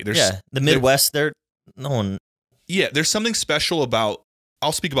absolutely right. There's the Midwest, no one. Yeah, there's something special about,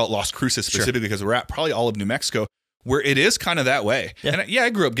 I'll speak about Las Cruces specifically because we're at probably all of New Mexico where it is kind of that way. Yeah. And I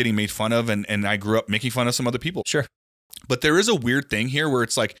grew up getting made fun of and I grew up making fun of some other people. Sure. But there is a weird thing here where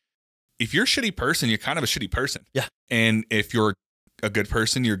it's like, if you're a shitty person, you're kind of a shitty person. Yeah. And if you're a good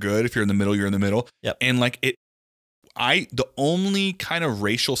person, you're good. If you're in the middle, you're in the middle. Yep. And like the only kind of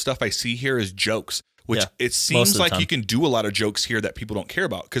racial stuff I see here is jokes, which it seems like you can do a lot of jokes here that people don't care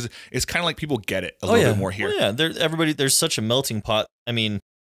about because it's kind of like people get it a little bit more here. Oh, yeah. There's such a melting pot. I mean,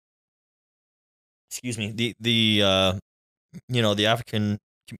 excuse me, the you know, the African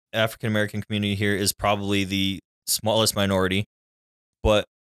American community here is probably the smallest minority, but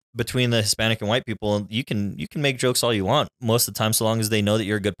between the Hispanic and white people, you can make jokes all you want most of the time, so long as they know that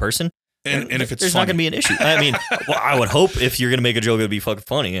you're a good person. And if it's there's funny. Not going to be an issue. I mean, well, I would hope if you're going to make a joke, it'd be fucking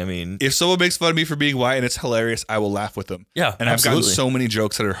funny. I mean, if someone makes fun of me for being white and it's hilarious, I will laugh with them. Yeah, and absolutely. I've gotten so many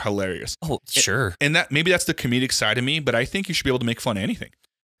jokes that are hilarious. Oh, sure. And that maybe that's the comedic side of me, but I think you should be able to make fun of anything.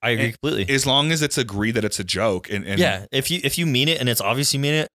 I agree completely. As long as it's agreed that it's a joke. And yeah, if you mean it and it's obvious you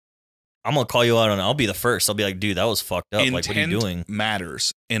mean it, I'm gonna call you out on it. I'll be the first. I'll be like, dude, that was fucked up. Intent, like, what are you doing?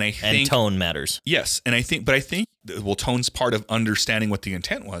 Matters, and I think and tone matters. Yes, and I think tone's part of understanding what the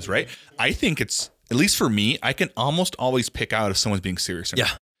intent was, right? I think it's, at least for me, I can almost always pick out if someone's being serious or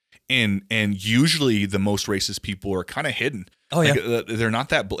not. And usually the most racist people are kind of hidden. Oh yeah, like, they're not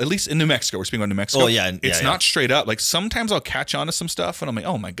that. At least in New Mexico, we're speaking on New Mexico. Oh yeah, it's not straight up. Like sometimes I'll catch on to some stuff, and I'm like,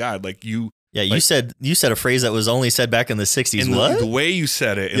 oh my god, like you. Yeah, like, you said a phrase that was only said back in the 60s. And what? The way you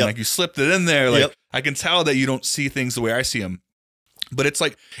said it, and like you slipped it in there, like I can tell that you don't see things the way I see them. But it's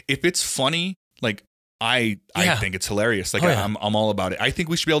like, if it's funny, like I think it's hilarious. Like I'm all about it. I think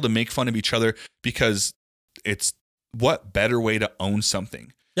we should be able to make fun of each other because it's what better way to own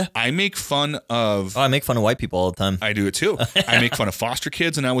something. Yeah, I make fun of. Oh, I make fun of white people all the time. I do it too. I make fun of foster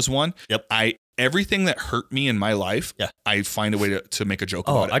kids, and I was one. Yep. everything that hurt me in my life, I find a way to make a joke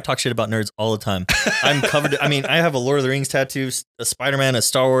about it. I talk shit about nerds all the time. I'm covered. I mean, I have a Lord of the Rings tattoo, a Spider-Man, a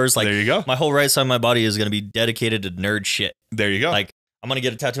Star Wars. Like, there you go. My whole right side of my body is going to be dedicated to nerd shit. There you go. Like, I'm going to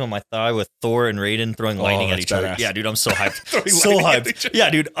get a tattoo on my thigh with Thor and Raiden throwing lightning at each other. Yeah, dude, I'm so hyped. So hyped. Yeah,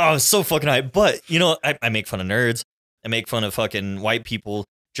 dude, I'm so fucking hyped. But, you know, I make fun of nerds. I make fun of fucking white people,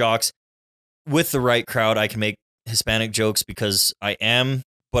 jocks. With the right crowd, I can make Hispanic jokes because I am.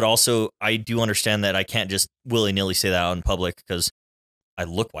 But also, I do understand that I can't just willy-nilly say that out in public because I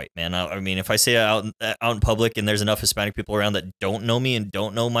look white, man. I mean, if I say it out in public and there's enough Hispanic people around that don't know me and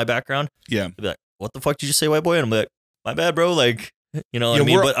don't know my background, they'll be like, what the fuck did you say, white boy? And I'm like, my bad, bro. Like, you know what I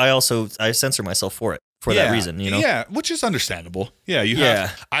mean? But I censor myself for it, for that reason, you know? Yeah, which is understandable. Yeah, you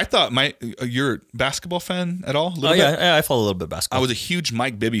have. I thought you're a basketball fan at all? Yeah, I follow a little bit of basketball. I was a huge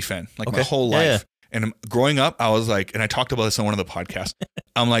Mike Bibby fan, like my whole life. Yeah. And growing up, I was like, and I talked about this on one of the podcasts.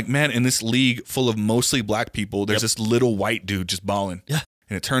 I'm like, man, in this league full of mostly black people, there's this little white dude just balling. Yeah.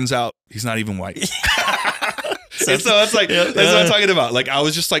 And it turns out he's not even white. And so it's like, that's what I'm talking about. Like, I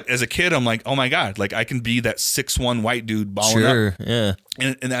was just like, as a kid, I'm like, oh my God, like I can be that 6'1" white dude balling up. Yeah.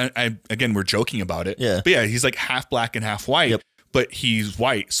 And I again, we're joking about it. Yeah. But yeah, he's like half black and half white. Yep. But he's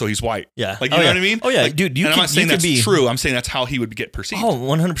white, so he's white. Yeah. Like, you know what I mean? Oh, yeah. Like, dude, I'm not saying that's true. I'm saying that's how he would get perceived. Oh,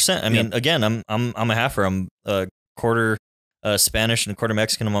 100%. I mean, again, I'm a halfer. I'm a quarter Spanish and a quarter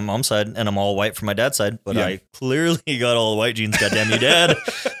Mexican on my mom's side, and I'm all white from my dad's side. But I clearly got all the white genes, goddamn you, Dad.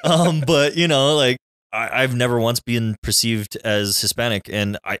 But, you know, like, I've never once been perceived as Hispanic.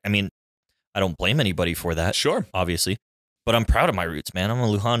 And, I mean, I don't blame anybody for that. Sure. Obviously. But I'm proud of my roots, man. I'm a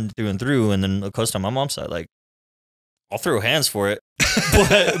Lujan through and through. And then, of course, on my mom's side, like, I'll throw hands for it,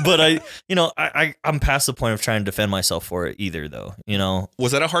 but I'm past the point of trying to defend myself for it either, though. You know,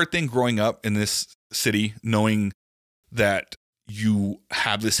 was that a hard thing growing up in this city, knowing that you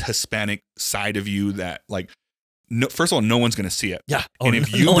have this Hispanic side of you that, like, no, first of all, no one's going to see it. Yeah, and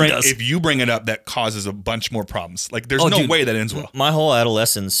if you bring it up, that causes a bunch more problems. Like, there's no way that ends well. My whole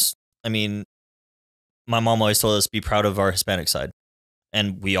adolescence, I mean, my mom always told us be proud of our Hispanic side,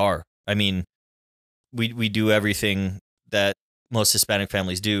 and we are. I mean, we do everything that most Hispanic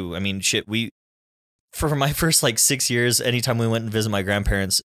families do. I mean, shit, for my first like 6 years, anytime we went and visit my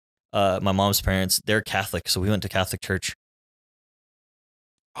grandparents, my mom's parents, they're Catholic, so we went to Catholic church.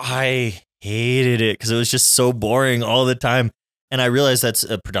 I hated it because it was just so boring all the time. And I realized that's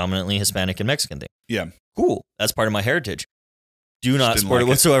a predominantly Hispanic and Mexican thing. Yeah. Cool. That's part of my heritage. Do not support it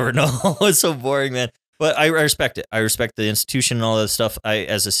whatsoever. No, it's so boring, man. But I respect it. I respect the institution and all that stuff.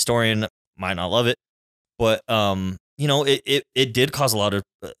 As a historian, might not love it. But, you know, it did cause a lot of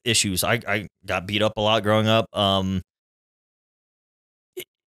issues. I got beat up a lot growing up.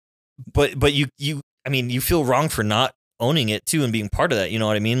 But you I mean, you feel wrong for not owning it too and being part of that. You know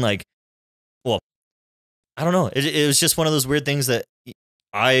what I mean? Like, well, I don't know. It was just one of those weird things that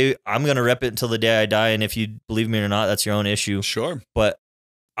I'm going to rep it until the day I die. And if you believe me or not, that's your own issue. Sure. But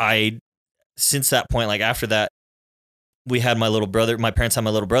since that point, like after that, we had my little brother, my parents had my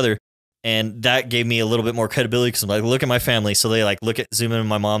little brother. And that gave me a little bit more credibility because I'm like, look at my family. So they like zoom in on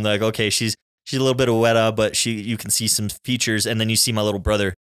my mom. They're like, okay, she's a little bit of weta, but you can see some features. And then you see my little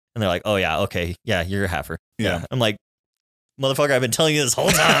brother and they're like, oh yeah, okay. Yeah, you're a halfer. Yeah. I'm like, motherfucker, I've been telling you this whole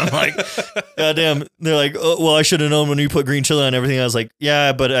time. I'm like, goddamn. They're like, oh, well, I should have known when you put green chili on everything. I was like,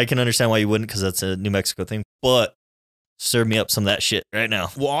 yeah, but I can understand why you wouldn't because that's a New Mexico thing. But serve me up some of that shit right now.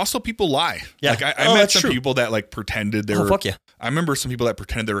 Well, also people lie. Yeah. Like I met some people that like pretended they were. Fuck yeah. I remember some people that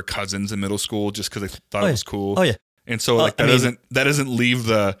pretended they were cousins in middle school just because they thought it was cool. Oh yeah. And so like that doesn't leave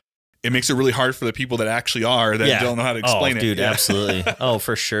it makes it really hard for the people that actually are that don't know how to explain it. Dude, absolutely. Oh,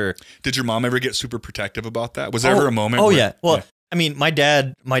 for sure. Did your mom ever get super protective about that? Was there ever a moment? Oh yeah. Well, I mean, my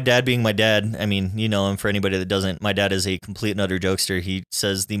dad being my dad, I mean, you know him. For anybody that doesn't, my dad is a complete and utter jokester. He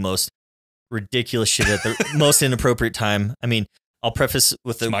says the most ridiculous shit at the most inappropriate time. I mean, I'll preface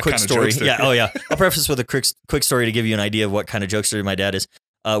with a quick story. Yeah. Oh yeah. I'll preface with a quick story to give you an idea of what kind of jokester my dad is.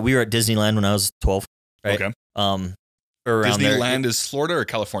 We were at Disneyland when I was 12. Right? Okay. Around Disneyland is Florida or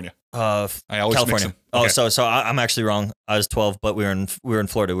California? I always mix them. Okay. Oh, so I'm actually wrong. I was 12, but we were in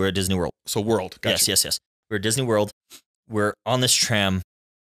Florida. We were at Disney World. So World. Gotcha. Yes. We're at Disney World. We're on this tram,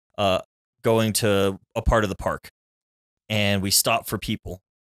 going to a part of the park, and we stop for people.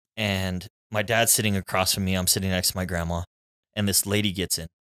 And my dad's sitting across from me. I'm sitting next to my grandma, and this lady gets in.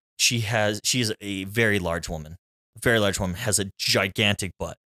 She is a very large woman. Has a gigantic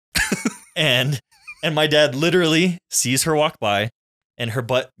butt, and my dad literally sees her walk by, and her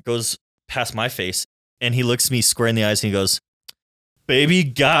butt goes past my face, and he looks me square in the eyes, and he goes, "Baby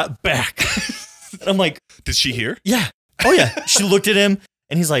got back." And I'm like, "Did she hear?" Yeah. Oh yeah. She looked at him,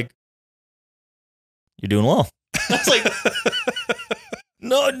 and he's like, you're doing well. I was like,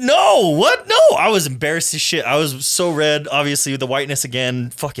 no, what? No, I was embarrassed as shit. I was so red. Obviously, the whiteness again,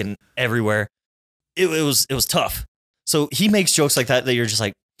 fucking everywhere. It was tough. So he makes jokes like that you're just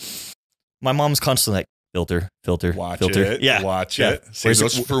like, my mom's constantly like, filter, watch filter. It, yeah, watch yeah. it. Save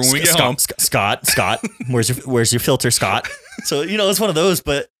those for when we get home. Scott, where's your filter, Scott? So it's one of those.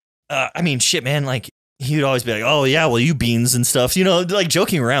 But I mean, shit, man. Like he would always be like, oh yeah, well you beans and stuff. Like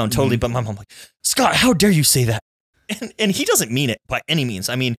joking around totally. But my mom like, Scott, how dare you say that? And he doesn't mean it by any means.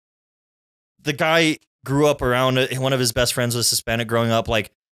 I mean, the guy grew up around one of his best friends was Hispanic growing up.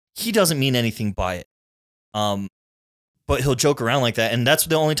 Like he doesn't mean anything by it. But he'll joke around like that. And that's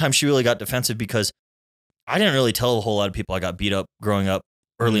the only time she really got defensive because I didn't really tell a whole lot of people I got beat up growing up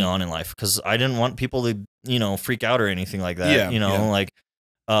early on in life because I didn't want people to, freak out or anything like that.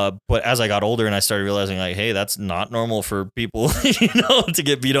 But as I got older and I started realizing like, hey, that's not normal for people, to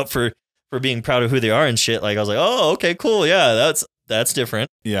get beat up for being proud of who they are and shit. Like I was like, oh, okay, cool. Yeah, that's different.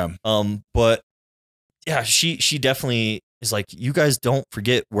 Yeah. But yeah, she definitely is like, you guys don't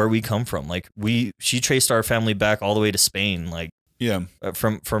forget where we come from. Like she traced our family back all the way to Spain. Like, yeah,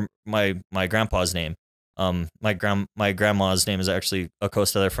 from my grandpa's name. My grandma's name is actually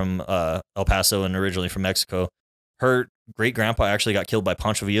Acosta. They're from El Paso and originally from Mexico. Her great grandpa actually got killed by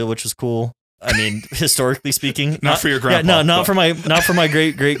Pancho Villa, which was cool. I mean, historically speaking, not for your grandpa. Yeah, not for my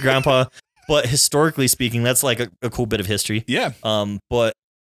great grandpa, but historically speaking, that's like a cool bit of history. Yeah. But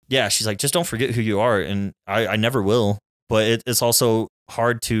yeah, she's like, just don't forget who you are, and I never will. But it's also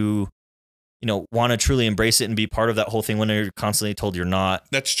hard to, want to truly embrace it and be part of that whole thing when you're constantly told you're not.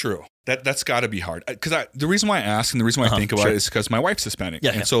 That's true. That's got to be hard. Because the reason why I ask and the reason why I think about it is because my wife's Hispanic.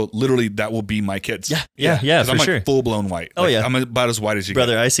 Yeah, and so literally that will be my kids. Yeah, for I'm sure. Like full blown white. Oh, yeah. I'm about as white as you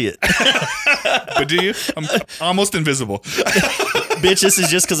Brother, I see it. But do you? I'm almost invisible. Bitch, this is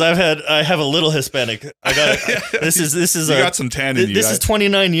just because I have a little Hispanic. This is you got some tan in you. This is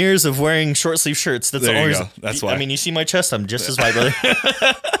 29 years of wearing short sleeve shirts. That's there the you only. Go. That's why. I mean, you see my chest. I'm just as white, brother.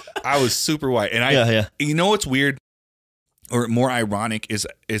 I was super white, and You know what's weird, or more ironic, is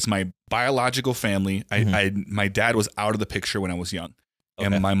my biological family. My dad was out of the picture when I was young,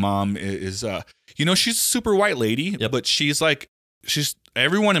 and my mom is she's a super white lady, but she's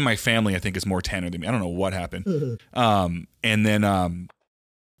everyone in my family I think is more tanner than me. I don't know what happened. And then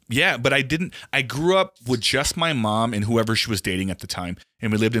but I grew up with just my mom and whoever she was dating at the time,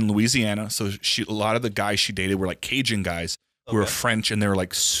 and we lived in Louisiana. So a lot of the guys she dated were like Cajun guys who were French, and they were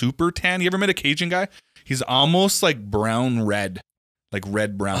like super tan. You ever met a Cajun guy? He's almost like brown red. Like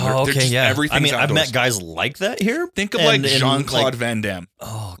red brown. Oh, okay, yeah. Everything's I mean, outdoors. I've met guys like that here. Think of like Jean-Claude Van Damme.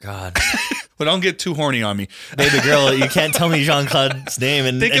 Oh God. But don't get too horny on me. Baby girl, you can't tell me Jean-Claude's name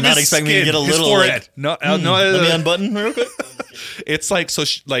and not expect me to get a little forehead. Let me unbutton real quick. It's like, so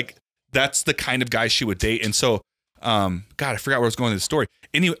that's the kind of guy she would date. And so, God, I forgot where I was going with the story.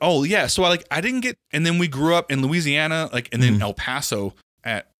 Anyway, so I didn't get, and then we grew up in Louisiana, and then El Paso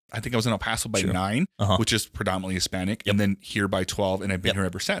I think I was in El Paso by 9, which is predominantly Hispanic, and then here by 12, and I've been here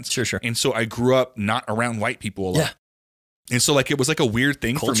ever since. Sure. And so I grew up not around white people a lot. Yeah. And so it was like a weird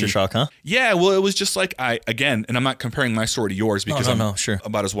thing for me. Culture shock, huh? Yeah, well, it was just like and I'm not comparing my story to yours because I'm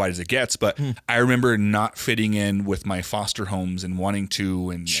about as white as it gets, but I remember not fitting in with my foster homes and wanting to,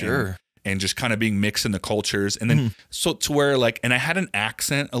 and just kind of being mixed in the cultures. And then so to where and I had an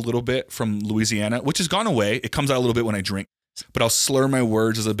accent a little bit from Louisiana, which has gone away. It comes out a little bit when I drink, but I'll slur my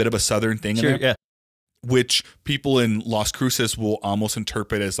words as a bit of a Southern thing in there. Yeah. Which people in Las Cruces will almost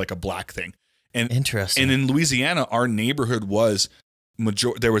interpret as like a black thing. And interesting. And in Louisiana, our neighborhood was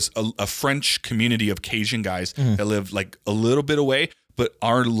there was a French community of Cajun guys that lived like a little bit away, but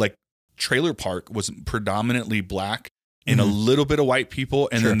our trailer park was predominantly black and a little bit of white people,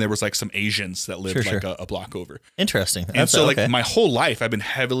 and then there was some Asians that lived a block over. Interesting. And so my whole life I've been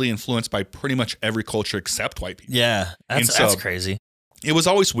heavily influenced by pretty much every culture except white people. Yeah, that's crazy. It was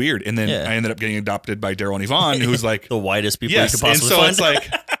always weird, and then I ended up getting adopted by Daryl and Yvonne, who's like the whitest people you could possibly find. And so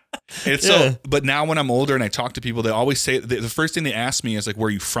it's so, but now when I'm older and I talk to people, they always say the first thing they ask me is where are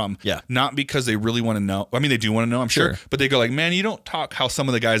you from? Yeah. Not because they really want to know. I mean, they do want to know, I'm sure. But they go man, you don't talk how some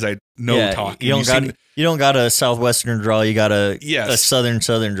of the guys I know talk. You don't got a Southwestern draw. You got a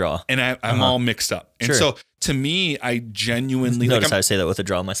Southern draw. And I'm all mixed up. And so to me, I genuinely notice how I say that with a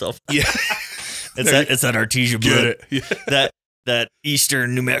draw myself. Yeah. it's that Artesia blood. Yeah. That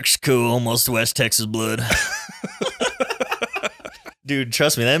Eastern New Mexico, almost West Texas blood. Dude,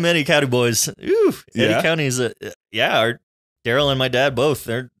 trust me, that Eddie County boys. Eddie County is our Daryl and my dad both.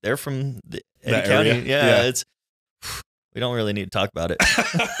 They're from the Eddie County. Yeah, it's we don't really need to talk about it.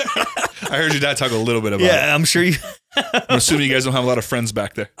 I heard your dad talk a little bit about it. Yeah, I'm sure you. I'm assuming you guys don't have a lot of friends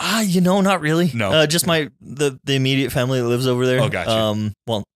back there. Not really. No. Just the immediate family that lives over there. Oh, gotcha.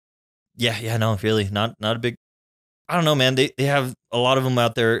 Well, yeah, no, really, not a big. I don't know, man. They have a lot of them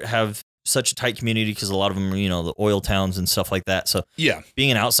out there have such a tight community because a lot of them are, the oil towns and stuff like that. So yeah,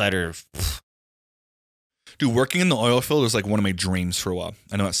 being an outsider. Dude, working in the oil field was like one of my dreams for a while.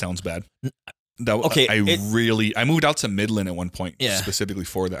 I know that sounds bad. I moved out to Midland at one point specifically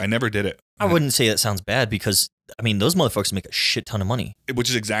for that. I never did it. I wouldn't say that sounds bad because, those motherfuckers make a shit ton of money. Which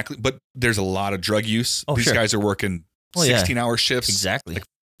is exactly, but there's a lot of drug use. These guys are working 16-hour shifts. Exactly. Like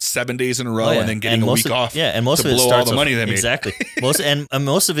 7 days in a row and then getting a week off. Yeah, and most to of it blow all the money they made. Exactly. Most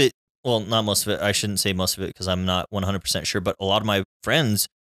of it, well, not most of it. I shouldn't say most of it because I'm not 100% sure, but a lot of my friends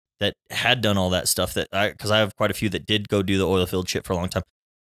that had done all that stuff because I have quite a few that did go do the oil field shit for a long time.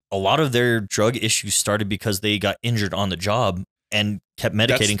 A lot of their drug issues started because they got injured on the job and kept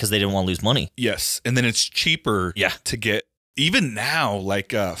medicating because they didn't want to lose money. Yes. And then it's cheaper to get, even now, like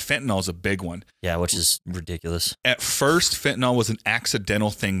fentanyl is a big one. Yeah, which is ridiculous. At first, fentanyl was an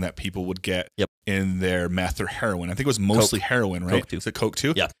accidental thing that people would get in their meth or heroin. I think it was mostly heroin, right? Coke too. Is it Coke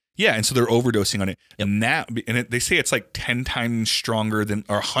too? Yeah. Yeah, and so they're overdosing on it. Yep. Now, they say it's like 10 times stronger than,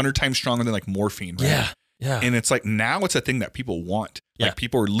 or 100 times stronger than like morphine, right? Yeah. Yeah. And it's like now it's a thing that people want. Yeah. Like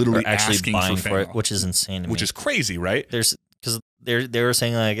people are literally actually asking buying for it, which is insane to me. Which is crazy, right? Because they were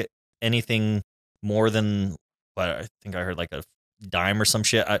saying like anything more than what I think I heard like a dime or some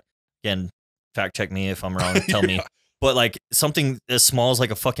shit. Again, fact check me if I'm wrong. Tell me. But like something as small as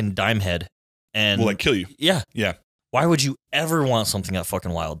like a fucking dime head and will like kill you. Yeah. Yeah. Why would you ever want something that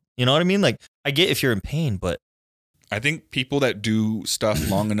fucking wild? You know what I mean? Like I get if you're in pain, but I think people that do stuff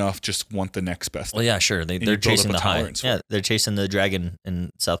long enough just want the next best. Well, yeah, sure. They're chasing the high. Yeah, they're chasing the dragon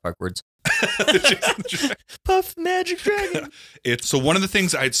in South Park words. Puff Magic Dragon. So one of the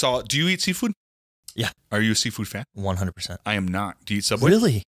things I saw. Do you eat seafood? Yeah. Are you a seafood fan? 100%. I am not. Do you eat Subway?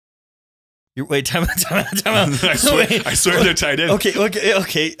 Really? Wait, time out. I swear they're tied in.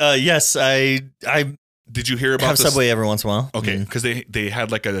 Okay. Yes, I. Did you hear about have Subway every once in a while? Okay, because they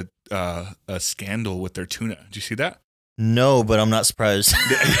had like a scandal with their tuna. Did you see that? No, but I'm not surprised.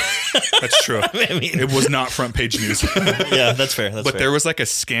 That's true. It was not front page news. Yeah, that's fair. But there was like a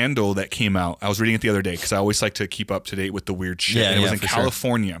scandal that came out. I was reading it the other day because I always like to keep up to date with the weird shit. And it was in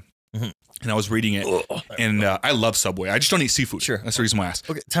California. Sure. Mm-hmm. And I was reading it, and I love Subway. I just don't eat seafood. Sure. That's the reason why I asked.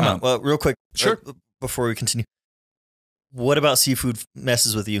 Okay, time out. Well, real quick. Sure. Before we continue. What about seafood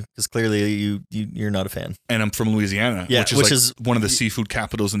messes with you? Because clearly you're not a fan. And I'm from Louisiana, which is one of the seafood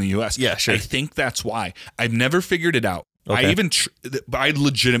capitals in the U.S. Yeah, sure. I think that's why. I've never figured it out. Okay. I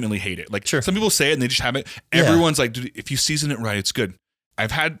legitimately hate it. Like some people say it and they just have it. Everyone's like, dude, if you season it right, it's good.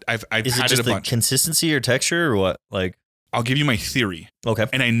 I've had it a bunch. Is it just consistency or texture or what? Like, I'll give you my theory. Okay.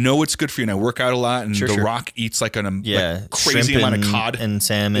 And I know it's good for you, and I work out a lot, and The Rock eats like a crazy amount of cod. And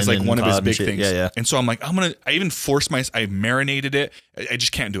salmon. It's like one of his big things. Yeah. And so I'm like, I even forced I marinated it. I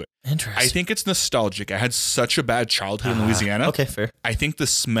just can't do it. Interesting. I think it's nostalgic. I had such a bad childhood in Louisiana. Okay, fair. I think the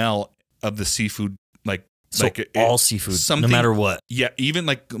smell of the seafood, all seafood, no matter what. Yeah, even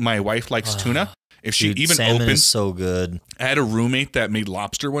like my wife likes tuna. If she even salmon opens, is so good. I had a roommate that made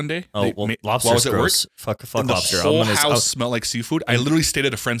lobster one day. Lobster's gross. Fuck lobster. The whole house smelled like seafood. I literally stayed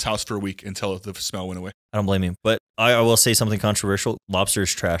at a friend's house for a week until the smell went away. I don't blame you, but I will say something controversial. Lobster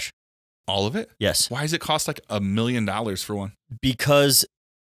is trash. All of it? Yes. Why does it cost like $1 million for one? Because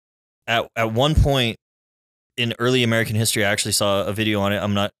at one point in early American history, I actually saw a video on it.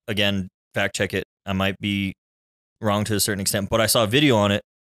 I'm not, again, fact check it. I might be wrong to a certain extent, but I saw a video on it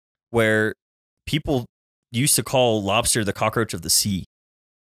where people used to call lobster the cockroach of the sea.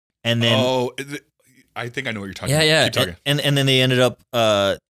 And then I think I know what you're talking about. Yeah. Keep talking. And then they ended up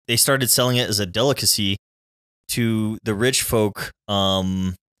they started selling it as a delicacy to the rich folk.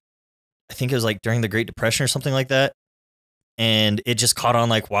 I think it was like during the Great Depression or something like that. And it just caught on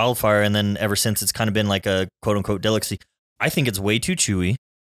like wildfire, and then ever since it's kind of been like a quote unquote delicacy. I think it's way too chewy.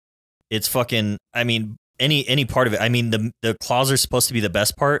 It's fucking any part of it. I mean, the claws are supposed to be the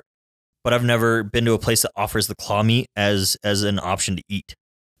best part. But I've never been to a place that offers the claw meat as an option to eat.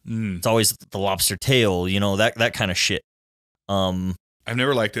 It's always the lobster tail, that kind of shit. I've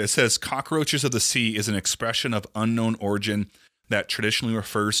never liked it. It says cockroaches of the sea is an expression of unknown origin that traditionally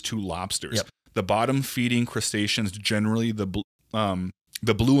refers to lobsters. Yep. The bottom-feeding crustaceans, generally the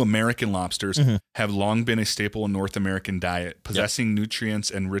blue American lobsters, have long been a staple in North American diet, possessing nutrients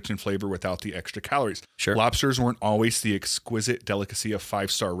and rich in flavor without the extra calories. Sure. Lobsters weren't always the exquisite delicacy of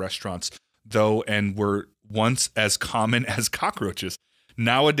five-star restaurants, though, and were once as common as cockroaches.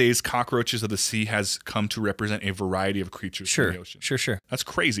 Nowadays, cockroaches of the sea has come to represent a variety of creatures in the ocean. Sure. That's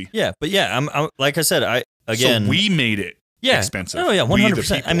crazy. Yeah, but yeah, I'm like I said, so we made it expensive. Oh yeah,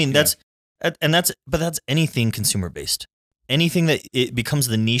 100%. I mean, that's anything consumer based. Anything that it becomes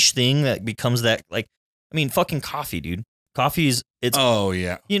the niche thing that becomes that, like, I mean, fucking coffee, dude. It's oh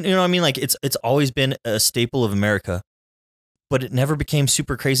yeah. You know what I mean? Like it's always been a staple of America. But it never became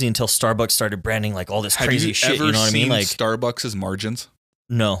super crazy until Starbucks started branding like all this crazy shit. You know what I mean? Like Starbucks' margins.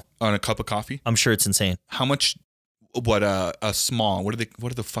 No. On a cup of coffee? I'm sure it's insane. How much? What a small? What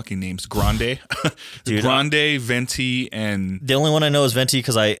are the fucking names? Grande, dude, Grande, Venti, and the only one I know is Venti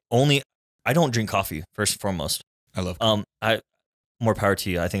because I don't drink coffee first and foremost. I love. More power to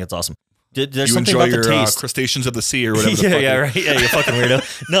you. I think it's awesome. There's you something enjoy about your the taste. Crustaceans of the sea or whatever. Yeah, right. Yeah, you fucking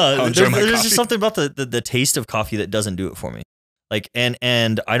weirdo. No, there's just something about the taste of coffee that doesn't do it for me. Like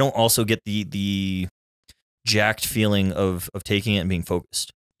and I don't also get the jacked feeling of taking it and being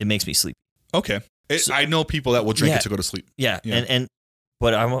focused. It makes me sleepy. Okay. I know people that will drink it to go to sleep. Yeah.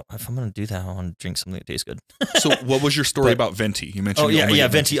 But if I'm going to do that, I want to drink something that tastes good. So what was your story about Venti? You mentioned. Oh yeah,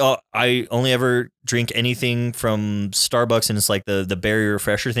 Venti. I only ever drink anything from Starbucks, and it's like the berry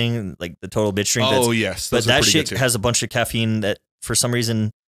refresher thing, like the total bitch drink. Oh yes, but that shit has a bunch of caffeine that for some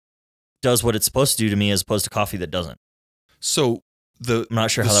reason does what it's supposed to do to me, as opposed to coffee that doesn't. So I'm not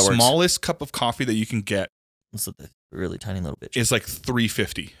sure how that works. The smallest cup of coffee that you can get, it's a really tiny little bitch, is like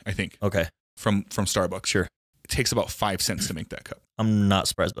 $3.50, I think. Okay. From Starbucks. Sure. It takes about 5 cents to make that cup. I'm not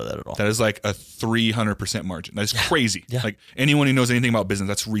surprised by that at all. That is like a 300% margin. That is crazy. Yeah. Like anyone who knows anything about business,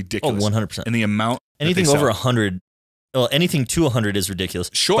 that's ridiculous. Oh, 100%. And the amount anything over 100. Well, anything to 100 is ridiculous.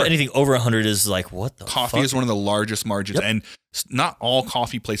 Sure. But anything over 100 is like, what the Coffee fuck? is one of the largest margins. Yep. And not all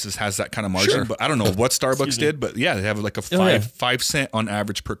coffee places has that kind of margin, but I don't know what Starbucks did, but yeah, they have like a 5 cent on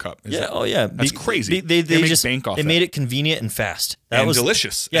average per cup. That's crazy. They just bank off. They made it convenient and fast. That was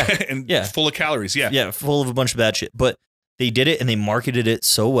delicious. Yeah. And full of calories. Yeah. Yeah. Full of a bunch of bad shit. But they did it and they marketed it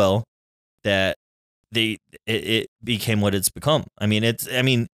so well that it became what it's become. I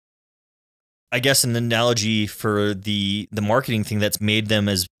mean, I guess an analogy for the marketing thing that's made them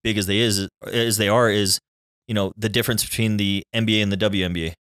as big as they are is, you know, the difference between the NBA and the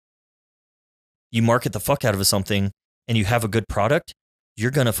WNBA. You market the fuck out of something and you have a good product,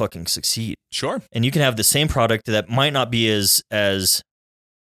 you're going to fucking succeed. Sure. And you can have the same product that might not be as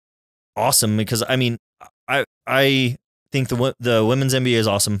awesome, because I mean, I think the women's NBA is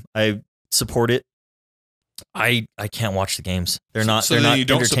awesome. I support it. I can't watch the games. They're not. So they're then not you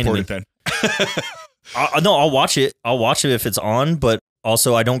don't support me. it then. No, I'll watch it. I'll watch it if it's on, but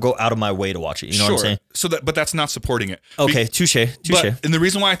also I don't go out of my way to watch it. You know what I'm saying? So but that's not supporting it. Okay, touche. And the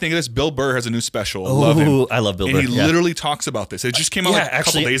reason why I think of this, Bill Burr has a new special. Oh, love him. I love Bill Burr. And he literally talks about this. It just came out a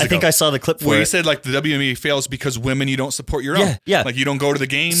couple days ago. I think I saw the clip where he said like the WNBA fails because women, you don't support your own. Yeah. Like you don't go to the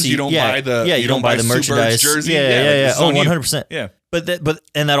games, you don't buy the you don't buy the merchandise jersey. Yeah. Oh, 100%. Yeah. But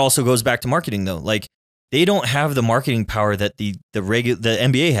that also goes back to marketing though. Like they don't have the marketing power that the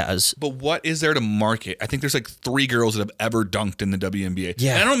NBA has. But what is there to market? I think there's like 3 girls that have ever dunked in the WNBA.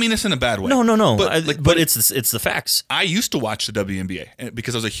 Yeah. And I don't mean this in a bad way. No. But it's the facts. I used to watch the WNBA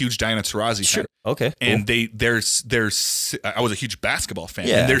because I was a huge Diana Taurasi fan. Okay. And I was a huge basketball fan.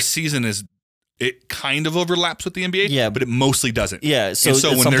 Yeah. And their season it kind of overlaps with the NBA, but it mostly doesn't. Yeah. So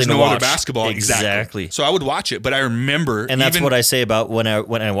when there's no other basketball, exactly. So I would watch it, but I remember, and that's what I say about when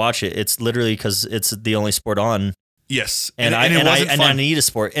I watch it. It's literally because it's the only sport on. Yes, and I need a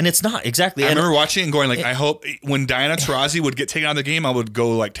sport, and it's not exactly. I remember watching it and going like, I hope when Diana Taurasi would get taken out of the game, I would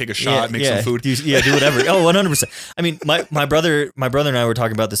go like take a shot, make some food, do whatever. Oh, 100%. I mean, my brother and I were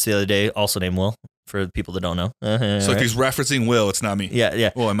talking about this the other day, also named Will. For the people that don't know. So if he's referencing Will, it's not me. Yeah.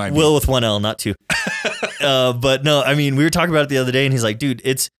 Well, it might be. Will with 1 L, not 2. But no, I mean, we were talking about it the other day and he's like, dude,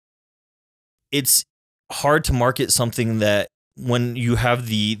 it's hard to market something that when you have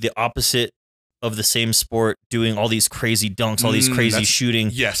the opposite of the same sport doing all these crazy dunks, all these crazy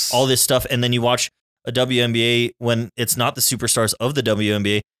shooting, all this stuff. And then you watch a WNBA when it's not the superstars of the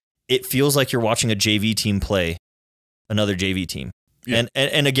WNBA, it feels like you're watching a JV team play another JV team. Yeah.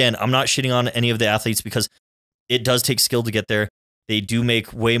 And again, I'm not shitting on any of the athletes because it does take skill to get there. They do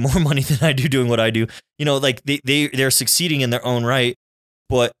make way more money than I do doing what I do. You know, like they're succeeding in their own right,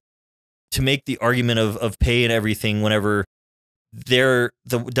 but to make the argument of pay and everything whenever the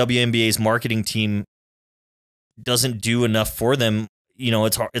WNBA's marketing team doesn't do enough for them, you know,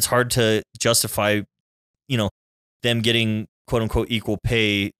 it's hard to justify, you know, them getting quote unquote equal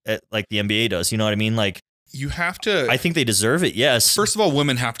pay like the NBA does. You know what I mean? Like, You have to. I think they deserve it. Yes. First of all,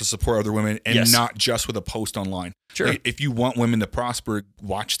 women have to support other women, and not just with a post online. Sure. Like, if you want women to prosper,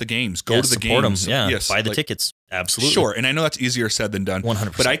 watch the games. Go to the games. Them. Yeah. Yes. Buy the tickets. Absolutely. Sure. And I know that's easier said than done.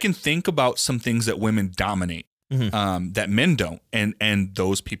 100%. But I can think about some things that women dominate. That men don't, and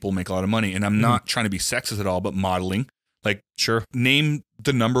those people make a lot of money. And I'm not trying to be sexist at all, but modeling, like, name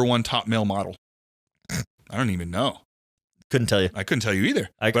the #1 top male model. I don't even know. Couldn't tell you. I couldn't tell you either.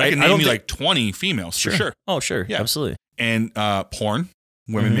 But I can name you like 20 females for sure. Oh, sure. Yeah, absolutely. And porn.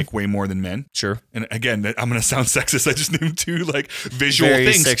 Women make way more than men. Sure. And again, I'm going to sound sexist. I just named 2 like visual Very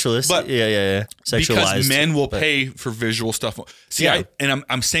things. Sexualist. But yeah. Sexualized. Because men will pay for visual stuff. See,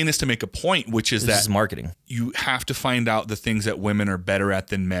 I'm saying this to make a point, which is this is marketing. You have to find out the things that women are better at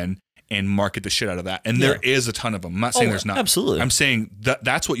than men and market the shit out of that. And there is a ton of them. I'm not saying there's not. Absolutely. I'm saying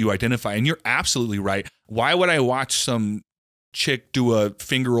that's what you identify. And you're absolutely right. Why would I watch some chick do a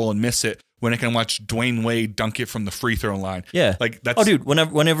finger roll and miss it when I can watch Dwayne Wade dunk it from the free throw line? Yeah. Like that's. Oh, dude,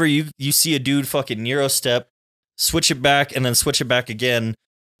 whenever you see a dude fucking Euro step, switch it back and then switch it back again,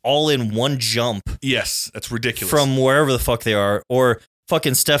 all in one jump. Yes, that's ridiculous. From wherever the fuck they are. Or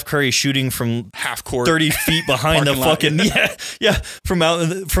fucking Steph Curry shooting from half court 30 feet behind the fucking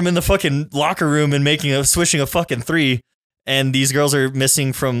from in the fucking locker room and swishing a fucking 3, and these girls are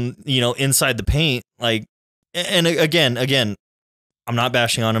missing from inside the paint. Like, and again, I'm not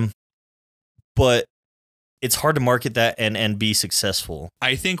bashing on him, but it's hard to market that and be successful.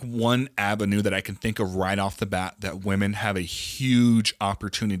 I think one avenue that I can think of right off the bat that women have a huge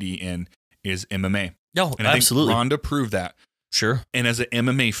opportunity in is MMA. No, and I absolutely. think Ronda proved that. Sure. And as an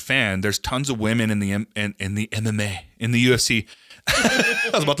MMA fan, there's tons of women in the MMA, in the UFC. I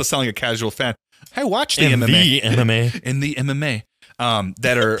was about to sound like a casual fan. I watch the MMA. In the MMA.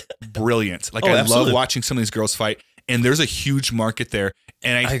 That are brilliant. Like, I love watching some of these girls fight, and there's a huge market there.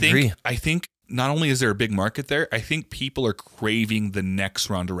 And I think not only is there a big market there, I think people are craving the next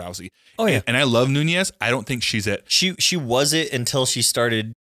Ronda Rousey. Oh yeah. And I love Nunez. I don't think she's it. She was it until she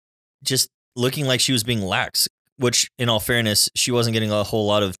started just looking like she was being lax. Which, in all fairness, she wasn't getting a whole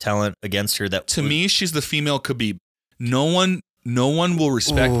lot of talent against her. To me, she's the female Khabib. No one will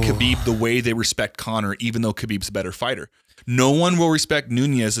respect Khabib the way they respect Conor, even though Khabib's a better fighter. No one will respect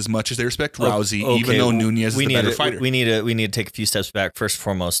Nunez as much as they respect Rousey, even though Nunez is the better fighter. We need to take a few steps back. First and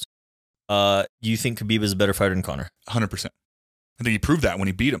foremost, you think Khabib is a better fighter than Conor? 100%. I think he proved that when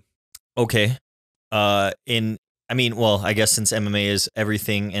he beat him. Okay. I guess since MMA is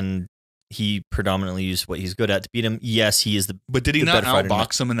everything and he predominantly used what he's good at to beat him. Yes, he is the. But did he not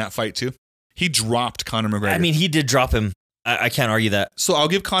outbox him in that fight too? He dropped Conor McGregor. I mean, he did drop him. I can't argue that. So I'll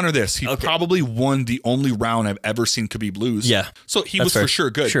give Conor this. He probably won the only round I've ever seen Khabib lose. Yeah. So he was for sure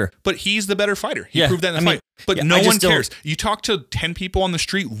good. Sure. But he's the better fighter. He proved that in the fight. But no one cares. You talk to 10 people on the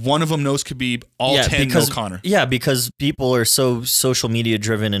street, one of them knows Khabib, all 10 know Conor. Yeah, because people are so social media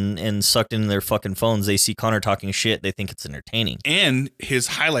driven and sucked into their fucking phones. They see Conor talking shit. They think it's entertaining. And his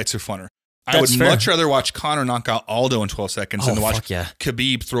highlights are funner. I would much rather watch Conor knock out Aldo in 12 seconds than to watch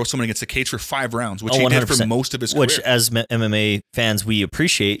Khabib throw someone against the cage for 5 rounds, which he did for most of his career. Which, as MMA fans, we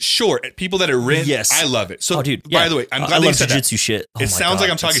appreciate. Sure, people that are written, I love it. So, by the way, I'm glad you said that. Jiu-jitsu shit. It sounds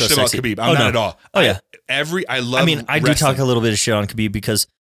like I'm talking shit about Khabib. I'm not at all. Oh yeah, I love. I mean, I do talk a little bit of shit on Khabib because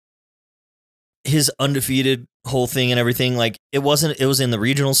his undefeated whole thing and everything. Like, it was in the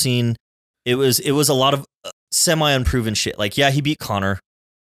regional scene. It was a lot of semi-unproven shit. Like, yeah, he beat Conor.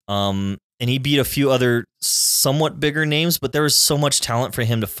 And he beat a few other somewhat bigger names, but there was so much talent for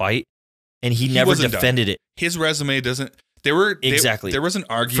him to fight, and he never defended it. His resume doesn't. There was an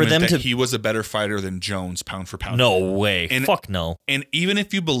argument that he was a better fighter than Jones, pound for pound. No way. Fuck no. And even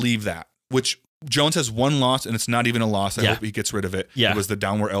if you believe that, which Jones has one loss, and it's not even a loss. I hope he gets rid of it. Yeah. It was the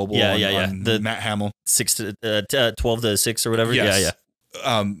downward elbow on Matt Hamill. 12-6 or whatever. Yes.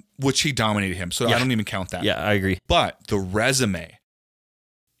 Yeah. Which he dominated him. So I don't even count that. Yeah, I agree. But the resume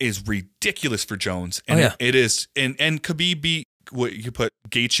is ridiculous for Jones. And it is. And Khabib beat, what you put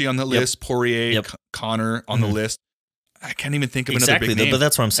Gaethje on the list, Poirier, Conor on the list. I can't even think of another big name. But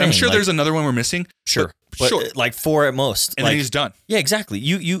that's what I'm saying. I'm sure there's another one we're missing. Sure. But like 4 at most. And then he's done. Yeah, exactly.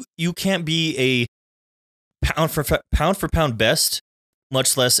 You can't be a pound for pound best,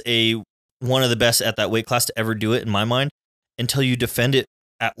 much less one of the best at that weight class to ever do it, in my mind, until you defend it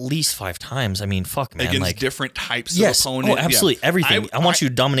at least 5 times. I mean, fuck, man. Against different types of opponent. Oh, absolutely. Yeah. Everything. I want you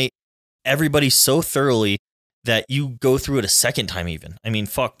to dominate everybody so thoroughly that you go through it a second time even. I mean,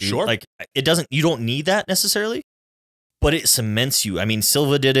 fuck. Dude. Sure. Like, you don't need that necessarily, but it cements you. I mean,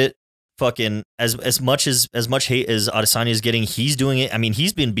 Silva did it. Fucking as much hate as Adesanya is getting, he's doing it. I mean,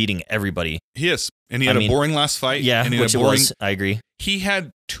 he's been beating everybody. He is. And he had a boring last fight. Yeah, and which it was. I agree. He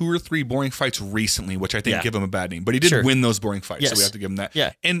had 2 or 3 boring fights recently, which I think give him a bad name. But he did win those boring fights, so we have to give him that.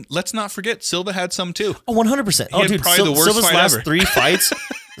 Yeah. And let's not forget, Silva had some too. Oh, 100%. Oh, dude, probably the worst Silva's fight last ever. 3 fights.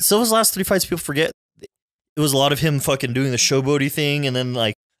 Silva's last 3 fights, people forget. It was a lot of him fucking doing the showboaty thing, and then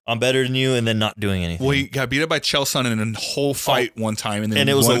like, I'm better than you, and then not doing anything. Well, he got beat up by Chelson in a whole fight one time, and then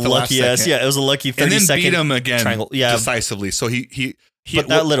it was a lucky ass. Yeah, it was a lucky 30 and then second beat him again triangle. decisively. So he but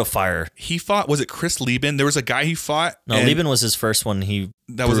that lit a fire. He fought. Was it Chris Lieben? There was a guy he fought. No, Lieben was his first one.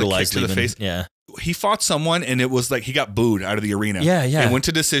 That was a kick to the face. Yeah. He fought someone, and it was like he got booed out of the arena. Yeah, yeah. And went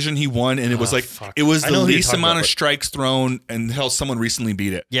to decision. He won, and it was like it was the least amount of strikes thrown, and hell, someone recently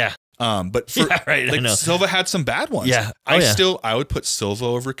beat it. Yeah. But for, like Silva had some bad ones. Yeah. I would put Silva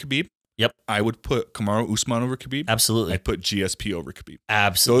over Khabib. Yep. I would put Kamaru Usman over Khabib. Absolutely. I'd put GSP over Khabib.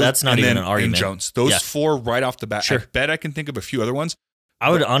 Absolutely. That's not even an argument. And Jones. Those 4 right off the bat. Sure. I bet I can think of a few other ones.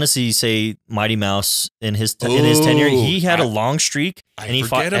 I would honestly say Mighty Mouse in his tenure, he had a long streak and he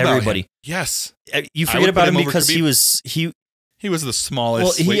fought everybody. Yes. You forget about him because he was the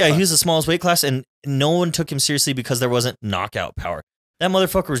smallest. Well, he was the smallest weight class, and no one took him seriously because there wasn't knockout power. That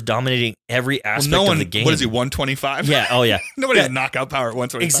motherfucker was dominating every aspect of the game. What is he, 125? Yeah, oh yeah. Nobody has knockout power at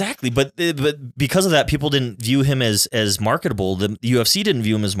 125. Exactly, but because of that, people didn't view him as marketable. The UFC didn't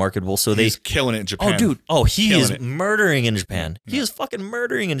view him as marketable, so he's killing it in Japan. Oh, dude. Oh, he is murdering in Japan. Yeah. He is fucking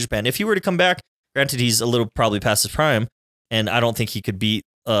murdering in Japan. If he were to come back, granted, he's a little probably past his prime, and I don't think he could beat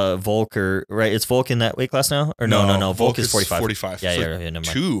Volk right? It's Volk in that weight class now? Or no. Volk is 45. 45. Yeah, so yeah, never mind.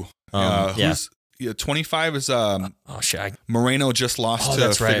 2. Yeah, 25 is Moreno just lost to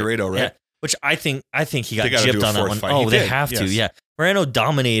Figueiredo, right? Yeah. Which I think he got gypped on that one. Fight. Oh, they have to. Yeah, Moreno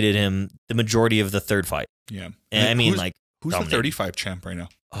dominated him the majority of the 3rd fight. Yeah, and I mean, who's the 35 champ right now?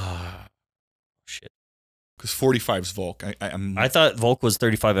 Shit. Because 45 is Volk. I thought Volk was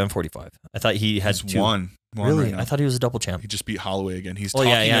 35 and 45. I thought he had 2. One really? Right I thought he was a double champ. He just beat Holloway again.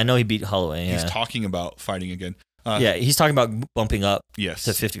 I know he beat Holloway. Yeah. He's talking about fighting again. He's talking about bumping up to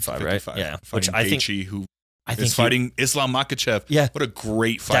 55, 55, right? Yeah, which I think is fighting Islam Makhachev. Yeah, what a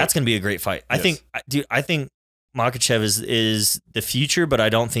great fight. That's going to be a great fight. Yes. I think Makhachev is the future, but I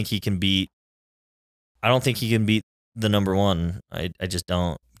don't think he can beat the number 1. I just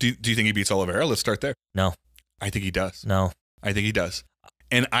don't. Do you think he beats Oliveira? Let's start there. No. I think he does. No. I think he does.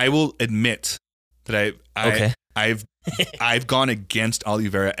 And I will admit that I've gone against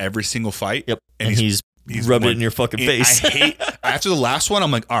Oliveira every single fight. Yep. And he's rubbed it in your fucking face. I hate after the last one,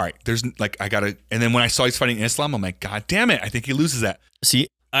 I'm like, all right, there's like I gotta, and then when I saw he's fighting Islam, I'm like, God damn it, I think he loses that. See,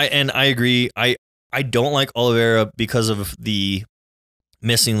 I agree. I don't like Oliveira because of the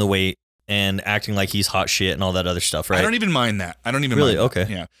missing the weight and acting like he's hot shit and all that other stuff, right? I don't even mind that. I don't even really mind okay. That.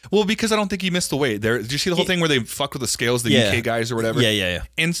 Yeah. Well, because I don't think he missed the weight. Did you see the whole thing where they fuck with the scales, the UK guys or whatever? Yeah.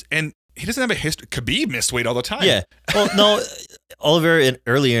 And he doesn't have a history. Khabib missed weight all the time. Yeah. Well, no, Oliveira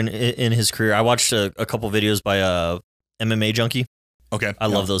earlier in his career, I watched a couple videos by MMA Junkie. Okay. I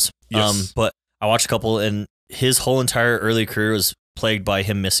love those. Yes. But I watched a couple, and his whole entire early career was plagued by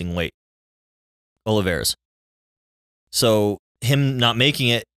him missing weight. Oliveira's. So him not making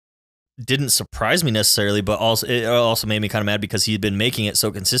it didn't surprise me necessarily, but it also made me kind of mad because he'd been making it so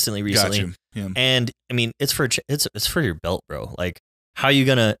consistently recently. Got you. Yeah. And I mean, it's for your belt, bro. Like, how you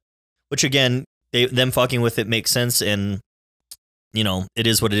gonna? Which again, them fucking with it makes sense, and you know, it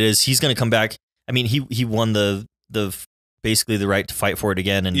is what it is. He's gonna come back. I mean, he won the basically the right to fight for it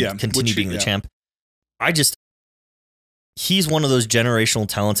again and continue being the champ. He's one of those generational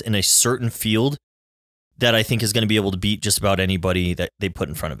talents in a certain field that I think is going to be able to beat just about anybody that they put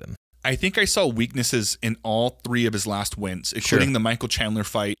in front of him. I think I saw weaknesses in all 3 of his last wins, including the Michael Chandler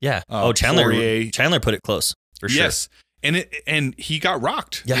fight. Yeah. Chandler put it close for sure. Yes. And he got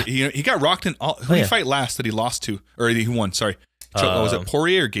rocked. Yeah. He got rocked in all. Who did he fight last that he lost to? Or he won, sorry. Was it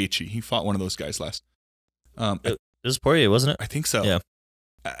Poirier or Gaethje? He fought one of those guys last. It was Poirier, wasn't it? I think so. Yeah.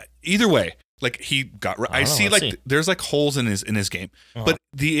 Either way, like he got. I see there's like holes in his game. But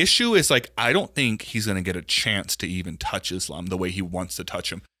the issue is like I don't think he's gonna get a chance to even touch Islam the way he wants to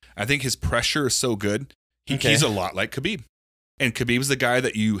touch him. I think his pressure is so good. He's a lot like Khabib. And Khabib's the guy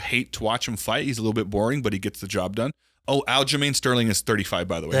that you hate to watch him fight. He's a little bit boring, but he gets the job done. Oh, Aljamain Sterling is 35,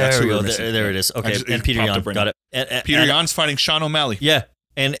 by the way. That's who we're missing. There it is. Okay, and Peter Yan. Got it. Peter Yan's fighting Sean O'Malley. Yeah,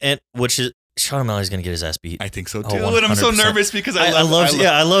 and which is Sean O'Malley's gonna get his ass beat. I think so too. And I'm so nervous because I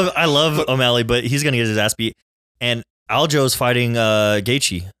love O'Malley, but he's gonna get his ass beat. And Aljo's fighting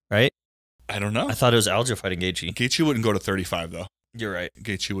Gaethje, right? I don't know. I thought it was Aljo fighting Gaethje. Gaethje wouldn't go to 35 though. You're right.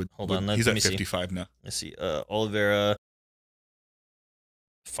 Gaethje would. Hold on. He's at 55 now. Let's see. Oliveira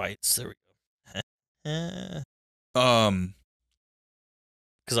fights. There we go. Because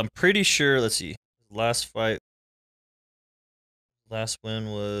I'm pretty sure. Let's see. Last fight last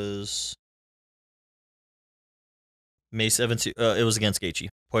win was May 17th. It was against Gaethje.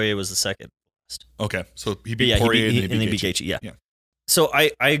 Poirier was the second. Okay, so he beat Poirier and then beat Gaethje. Yeah. So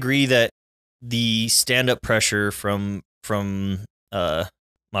I agree that the stand-up pressure from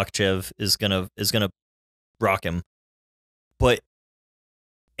Makhachev is gonna rock him, but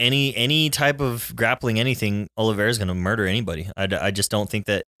any type of grappling, anything, Oliveira's gonna murder anybody. I just don't think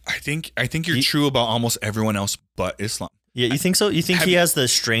that. I think you're true about almost everyone else but Islam. Yeah, you think so? You think he has the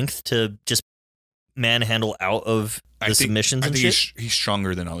strength to just manhandle out of the submissions and shit? He's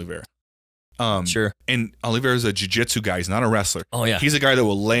stronger than Oliveira. Sure. And Oliveira's a jiu-jitsu guy. He's not a wrestler. Oh, yeah. He's a guy that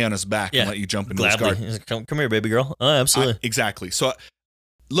will lay on his back and let you jump into his guard. He's like, come here, baby girl. Oh, absolutely. Exactly. So,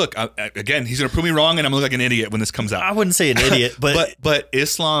 look, again, he's going to prove me wrong, and I'm going to look like an idiot when this comes out. I wouldn't say an idiot, but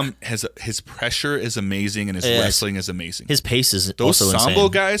Islam his pressure is amazing, and his wrestling is amazing. His pace is Those also Sambo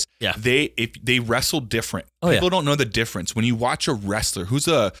insane. guys, yeah. they wrestle different. People don't know the difference. When you watch a wrestler who's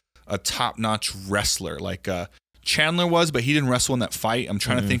a top-notch wrestler, like Chandler was, but he didn't wrestle in that fight. I'm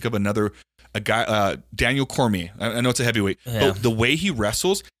trying to think of a guy, Daniel Cormier. I know it's a heavyweight, but the way he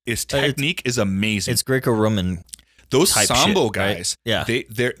wrestles, his technique is amazing. It's Greco-Roman. Those Sambo shit, guys, right?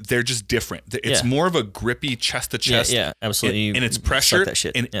 they're just different. It's more of a grippy chest to chest. Yeah, absolutely. And it's pressure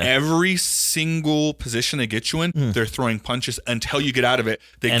in every single position they get you in. They're throwing punches until you get out of it.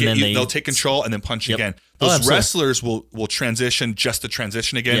 They'll take control and then punch again. Those wrestlers will transition just to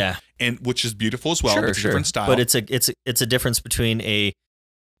transition again, and which is beautiful as well. It's a different style, but it's a difference between a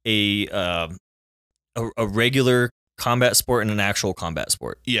regular combat sport and an actual combat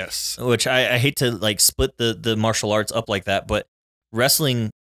sport. Yes. Which I hate to like split the martial arts up like that, but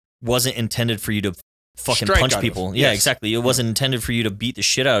wrestling wasn't intended for you to fucking punch people. Yeah, exactly. It wasn't intended for you to beat the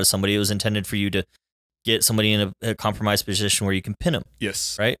shit out of somebody. It was intended for you to get somebody in a compromised position where you can pin them.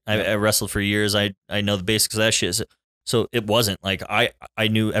 Yes. Right? I wrestled for years. I know the basics of that shit. So it wasn't like I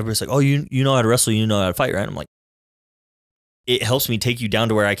knew everybody's like, oh, you know how to wrestle, you know how to fight, right? I'm like, it helps me take you down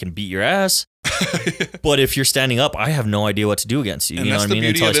to where I can beat your ass. But if you're standing up, I have no idea what to do against you. And you know what I mean?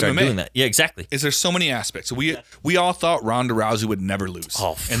 Until I start doing that. Yeah, exactly. Is there so many aspects. We all thought Ronda Rousey would never lose.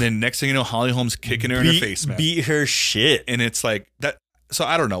 Oh, and then next thing you know, Holly Holm's kicking her in her face, man. Beat her shit. And it's like that. So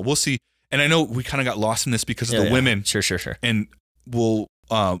I don't know. We'll see. And I know we kind of got lost in this because of the women. Sure. And we'll,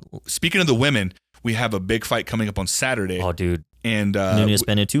 speaking of the women, we have a big fight coming up on Saturday. Oh, dude. And Nunez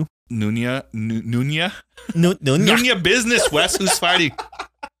Benito. Nunya business. Wes, who's fighting?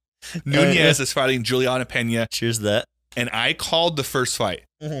 Nunez is fighting Juliana Pena. Cheers to that. And I called the first fight.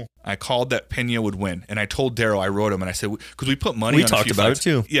 Mm-hmm. I called that Pena would win. And I told Daryl, I wrote him, and I said, because we put money on a few fights. We talked about it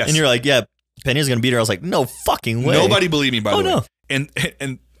too. Yes. And you're like, yeah, Pena's going to beat her. I was like, no fucking way. Nobody believed me, by the way. No. And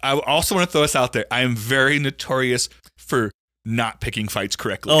I also want to throw this out there. I am very notorious for not picking fights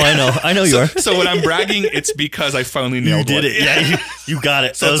correctly. Oh, I know you are. So when I'm bragging, it's because I finally nailed it. You did it. Yeah, you got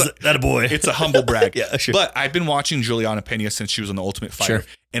it. So that a boy. It's a humble brag. Yeah, sure. But I've been watching Juliana Pena since she was on The Ultimate Fighter.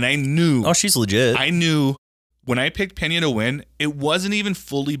 Sure. And I knew. Oh, she's legit. I knew when I picked Pena to win, it wasn't even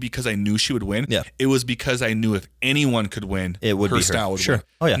fully because I knew she would win. Yeah. It was because I knew if anyone could win, it would her be style would sure. win.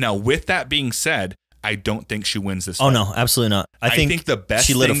 Oh, yeah. Now, with that being said, I don't think she wins this fight. Oh, no, absolutely not. I think the best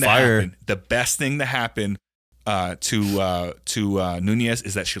she lit a fire. The best thing to happen to Nunez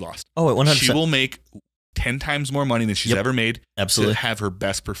is that she lost. Oh, 100%. She will make 10 times more money than she's ever made. Absolutely. To have her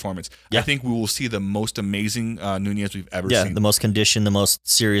best performance. Yeah. I think we will see the most amazing Nunez we've ever seen. Yeah, the most conditioned, the most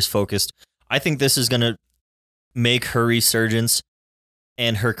serious focused. I think this is going to make her resurgence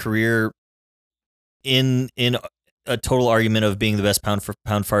and her career in a total argument of being the best pound for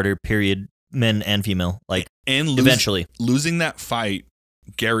pound fighter, period, men and female. Like, and eventually. Losing that fight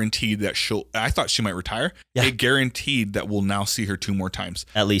guaranteed that I thought she might retire. Yeah. It guaranteed that we'll now see her 2 more times.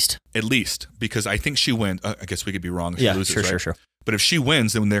 At least, because I think she wins. I guess we could be wrong if she loses, right? Sure. But if she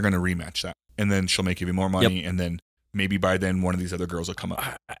wins, then they're going to rematch that. And then she'll make even more money. And then maybe by then one of these other girls will come up.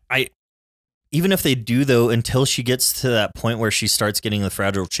 Even if they do, though, until she gets to that point where she starts getting the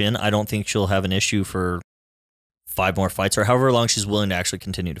fragile chin, I don't think she'll have an issue for 5 more fights or however long she's willing to actually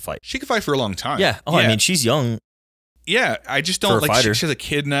continue to fight. She could fight for a long time. Yeah. Oh, yeah. I mean, she's young. Yeah, I just don't like. She has a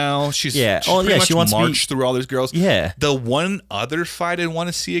kid now. She's pretty much she wants marched through all these girls. Yeah. The one other fight I want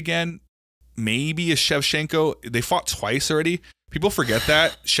to see again, maybe is Shevchenko. They fought twice already. People forget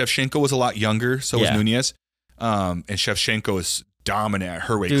that Shevchenko was a lot younger. So was Nunez. And Shevchenko is dominant at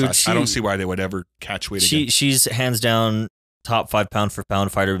her weight class. I don't see why they would ever catch weight again. She's hands down top 5 pound for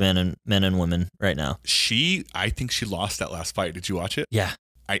pound fighter, men and women right now. I think she lost that last fight. Did you watch it? Yeah.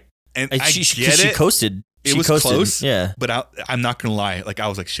 I get it. She coasted. It was close, yeah. But I'm not gonna lie. Like I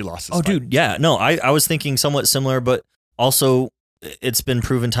was like, she lost this fight. Dude, yeah. No, I was thinking somewhat similar, but also it's been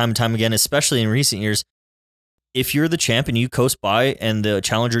proven time and time again, especially in recent years. if you're the champ and you coast by and the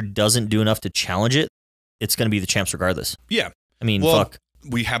challenger doesn't do enough to challenge it, it's going to be the champs regardless. Yeah. I mean, well, fuck.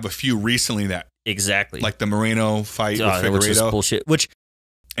 We have a few recently that. Exactly. Like the Moreno fight with Figueiredo. Which was bullshit. Which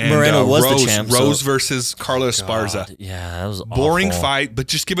and, Moreno was Rose, the champ. Rose versus Carlos Esparza. Yeah, that was boring awful. fight, but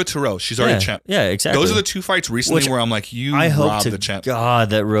just give it to Rose. She's already a champ. Yeah, exactly. Those are the 2 fights recently where I'm like, I hope robbed to the champ.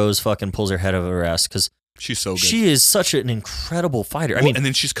 God that Rose fucking pulls her head over her ass because she's so good. She is such an incredible fighter. I mean, and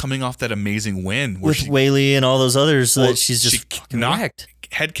then she's coming off that amazing win with Whaley and all those others. That she's just fucking wrecked.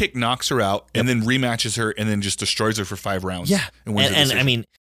 Head kick knocks her out, and then rematches her, and then just destroys her for 5 rounds. Yeah, and wins and I mean,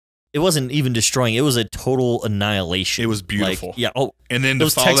 it wasn't even destroying; it was a total annihilation. It was beautiful. Like, yeah. Oh, and then to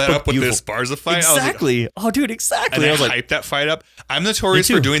follow that up with this Esparza fight, exactly. I was like, dude, exactly. And I hyped that fight up. I'm notorious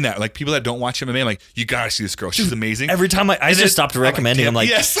for doing that. Like people that don't watch MMA, I'm like, you gotta see this girl. She's amazing. Every time I just stopped recommending. I'm like,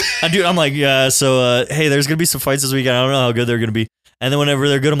 yes, dude. I'm like, yeah. So, hey, there's gonna be some fights this weekend. I don't know how good they're gonna be. And then whenever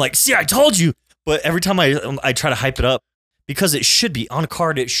they're good, I'm like, see, I told you. But every time I try to hype it up because it should be on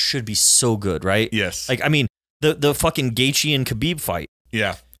card. It should be so good, right? Yes. Like I mean, the fucking Gaethje and Khabib fight.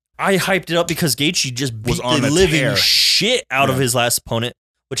 Yeah. I hyped it up because Gaethje just beat the living shit out of his last opponent,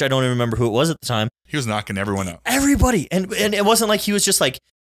 which I don't even remember who it was at the time. He was knocking everyone out. Everybody. And it wasn't like he was just like,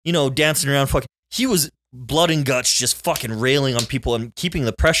 dancing around fucking. He was blood and guts just fucking railing on people and keeping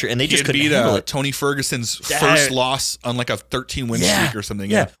the pressure, and they just couldn't handle it. Tony Ferguson's first loss on like a 13-win streak or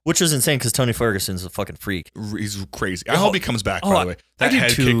something. Yeah, which was insane because Tony Ferguson's a fucking freak. He's crazy. I hope he comes back, by the way. That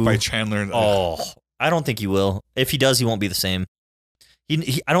head kick by Chandler. I don't think he will. If he does, he won't be the same.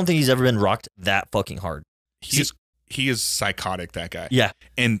 I don't think he's ever been rocked that fucking hard. He is psychotic, that guy. Yeah.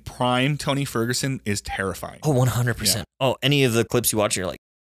 And prime Tony Ferguson is terrifying. Oh, 100%. Yeah. Oh, any of the clips you watch, you're like,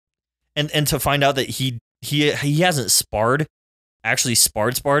 and to find out that he hasn't actually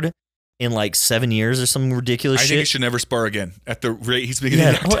sparred in like 7 years or some ridiculous shit. I think he should never spar again at the rate he's beginning.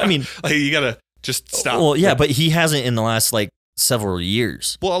 Yeah, well, I mean, like, you gotta just stop. Well, yeah, but he hasn't in the last like several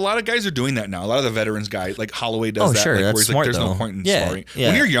years. Well, a lot of guys are doing that now. A lot of the veterans guys, like Holloway does that. Sure, like, that's where he's smart, like, there's though. no point in sparring. Yeah.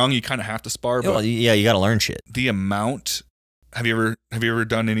 When you're young, you kind of have to spar. But yeah, you got to learn shit. The amount. Have you ever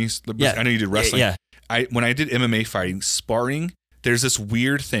done any? Yeah. I know you did wrestling. Yeah. When I did MMA fighting, sparring, there's this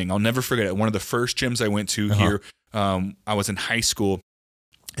weird thing. I'll never forget it. One of the first gyms I went to here, I was in high school,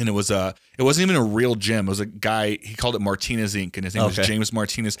 and it wasn't even a real gym. It was a guy, he called it Martinez Inc., and his name was James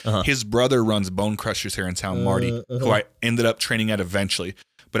Martinez. His brother runs Bone Crushers here in town, Marty, who I ended up training at eventually.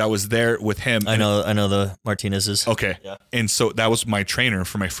 But I was there with him. I know the Martinez's. Okay. Yeah. And so that was my trainer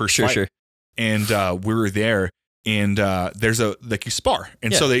for my first fight. Sure. And we were there, and there's you spar.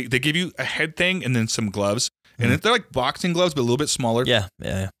 And so they give you a head thing and then some gloves. And they're like boxing gloves, but a little bit smaller. Yeah.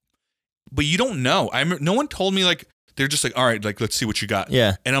 But you don't know. No one told me, like, they're just like, all right, like, let's see what you got.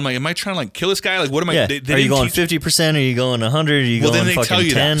 Yeah. And I'm like, am I trying to like kill this guy? Like, what am I? Yeah. They are you going 50%? Are you going 100? Are you going then they fucking tell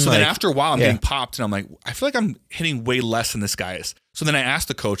you 10? that. So then after a while, I'm getting popped, and I'm like, I feel like I'm hitting way less than this guy is. So then I asked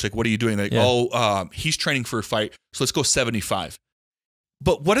the coach, like, what are you doing? Like, he's training for a fight, so let's go 75.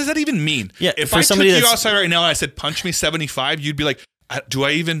 But what does that even mean? Yeah. If I took you outside right now and I said, punch me 75, you'd be like, how do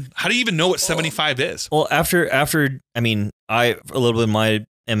you even know what 75 is? Well, after, I mean, a little bit of my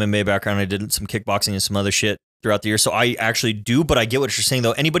MMA background, I did some kickboxing and some other shit throughout the year. So I actually do, but I get what you're saying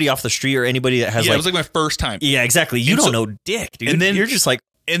though. Anybody off the street or anybody that has it was like my first time. Yeah, exactly. You don't know dick, dude. And then you're just like,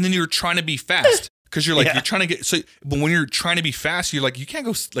 and then you're trying to be fast. Because you're like, you're trying to get, but when you're trying to be fast, you're like, you can't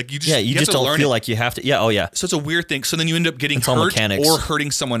go, like, you just don't feel like you have to. Yeah. Oh yeah. So it's a weird thing. So then you end up getting hurt or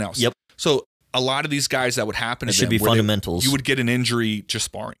hurting someone else. Yep. So a lot of these guys that would happen to should be fundamentals. You would get an injury just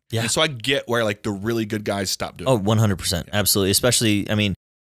sparring. Yeah. And so I get where like the really good guys stop doing it. 100%. Absolutely. Especially, I mean,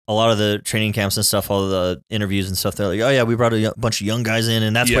 a lot of the training camps and stuff, all the interviews and stuff, they're like, oh yeah, we brought a bunch of young guys in,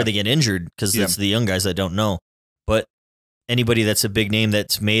 and that's where they get injured because it's the young guys that don't know. But anybody that's a big name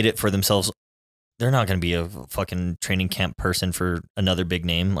that's made it for themselves, they're not going to be a fucking training camp person for another big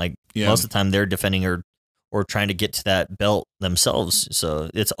name. Like most of the time they're defending or trying to get to that belt themselves. So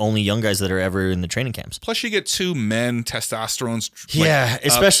it's only young guys that are ever in the training camps. Plus you get two men, testosterone's. Yeah,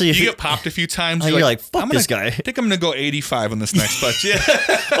 especially if you get popped a few times. You're like, fuck this guy. I think I'm going to go 85 on this next punch. Yeah.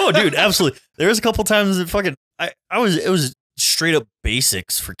 Oh, dude, absolutely. There was a couple times that fucking, it was straight up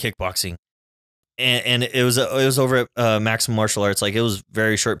basics for kickboxing. And it was over at Maximum Martial Arts. Like it was a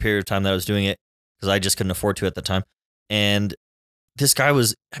very short period of time that I was doing it because I just couldn't afford to at the time. And this guy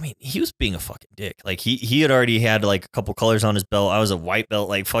was, I mean, he was being a fucking dick. Like he had already had like a couple colors on his belt. I was a white belt,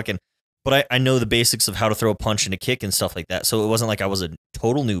 like fucking, but I know the basics of how to throw a punch and a kick and stuff like that. So it wasn't like I was a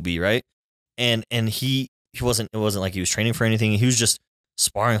total newbie, right? And it wasn't like he was training for anything. He was just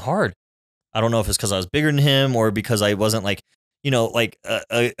sparring hard. I don't know if it's because I was bigger than him or because I wasn't like, like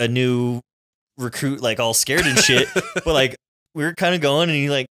a new recruit, like all scared and shit. But like we were kind of going, and he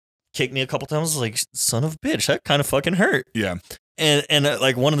like kicked me a couple times. I was like, son of a bitch, that kind of fucking hurt. Yeah. And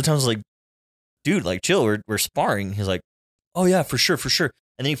like one of the times I was like, dude, like chill, we're sparring. He's like, oh yeah, for sure.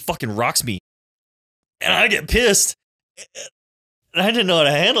 And then he fucking rocks me. And I get pissed. And I didn't know how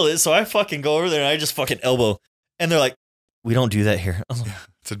to handle it. So I fucking go over there and I just fucking elbow. And they're like, we don't do that here. I was like,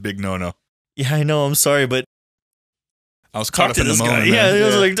 it's a big no-no. Yeah, I know. I'm sorry, but I was caught up in the moment. Yeah,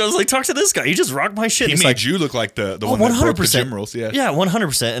 I was like, talk to this guy. He just rocked my shit. He made you look like the one that broke the gym rules. Yeah,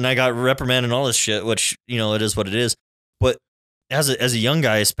 100%. And I got reprimanded and all this shit, which, you know, it is what it is. But as a young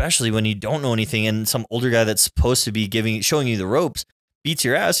guy, especially when you don't know anything, and some older guy that's supposed to be showing you the ropes beats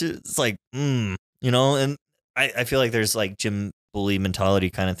your ass, it's like, you know. And I feel like there's like gym bully mentality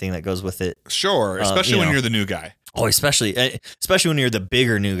kind of thing that goes with it. Sure, especially when you're the new guy. Oh, especially when you're the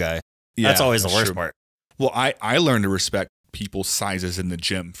bigger new guy. Yeah, that's always the worst part. Well, I learned to respect people's sizes in the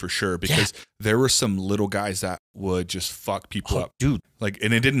gym for sure, because there were some little guys that would just fuck people up. Dude. Like,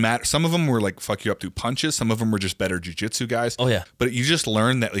 and it didn't matter. Some of them were like fuck you up through punches. Some of them were just better jiu-jitsu guys. Oh, yeah. But you just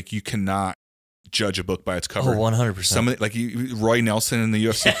learn that like you cannot judge a book by its cover. Oh, 100%. Some of like Roy Nelson in the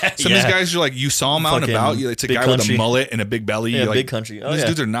UFC. Some of these guys are like, you saw him out and about. It's a guy with a mullet and a big belly. Yeah, like, big country. Oh, these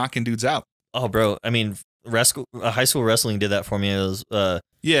dudes are knocking dudes out. Oh, bro. I mean, high school wrestling did that for me. It was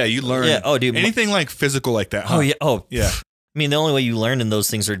yeah, you learn. Yeah. Oh, dude. Anything like physical like that. Huh? Oh yeah. Oh yeah. I mean, the only way you learn in those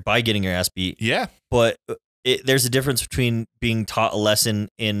things are by getting your ass beat. Yeah. But there's a difference between being taught a lesson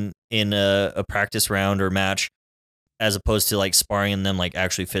in a practice round or match, as opposed to like sparring and them like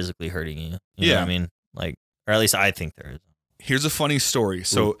actually physically hurting you. You know what I mean? Like, or at least I think there is. Here's a funny story.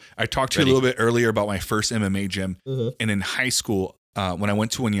 So I talked to you a little bit earlier about my first MMA gym, and in high school, when I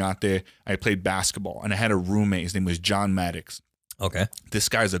went to Oñate, I played basketball, and I had a roommate. His name was John Maddox. Okay. This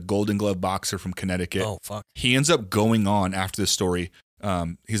guy's a Golden Glove boxer from Connecticut. Oh, fuck. He ends up going on after this story.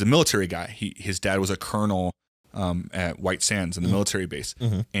 He's a military guy. His dad was a colonel at White Sands in the military base.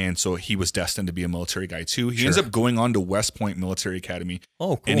 And so he was destined to be a military guy too. He ends up going on to West Point Military Academy.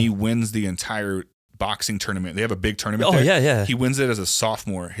 Oh, cool. And he wins the entire boxing tournament. They have a big tournament there. Yeah. He wins it as a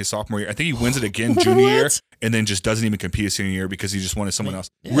sophomore, his sophomore year. I think he wins it again junior year, and then just doesn't even compete his senior year because he just wanted someone else.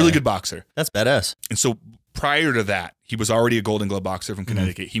 Yeah. Really good boxer. That's badass. And so prior to that, he was already a Golden Glove boxer from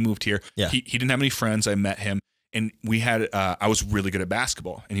Connecticut. He moved here. Yeah. He didn't have any friends. I met him, and we had I was really good at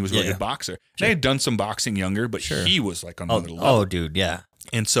basketball, and he was a really good boxer. And I had done some boxing younger, but he was like on another level. Oh, dude, yeah.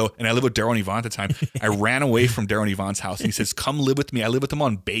 And so, and I lived with Daryl and Yvonne at the time. I ran away from Daryl and Yvonne's house, and he says, "Come live with me." I live with him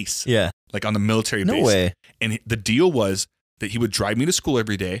on base. Yeah. Like on the military base. No way. And the deal was that he would drive me to school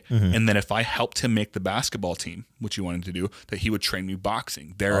every day, and then if I helped him make the basketball team, which he wanted to do, that he would train me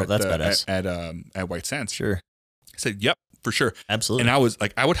boxing there at White Sands. Sure. I said, "Yep, for sure." Absolutely. And I was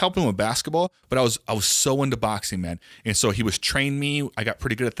like, I would help him with basketball, but I was so into boxing, man. And so he was training me. I got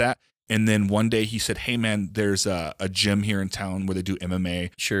pretty good at that. And then one day he said, "Hey man, there's a gym here in town where they do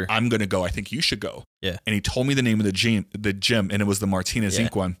MMA. Sure. I'm going to go. I think you should go." Yeah. And he told me the name of the gym, and it was the Martinez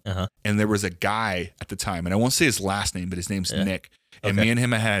Inc. one. And there was a guy at the time, and I won't say his last name, but his name's Nick. And me and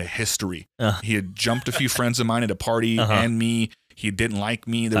him had a history. He had jumped a few friends of mine at a party and me. He didn't like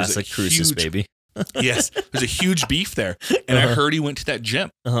me. There was a huge baby. Yes, there's a huge beef there. And I heard he went to that gym.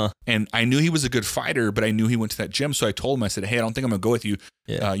 And I knew he was a good fighter, but I knew he went to that gym. So I told him, I said, "Hey, I don't think I'm going to go with you.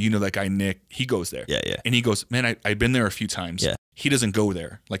 You know that guy, Nick, he goes there." Yeah. And he goes, "Man, I've been there a few times. Yeah. He doesn't go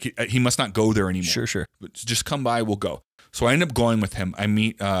there. Like he must not go there anymore." Sure. But just come by, we'll go. So I end up going with him. I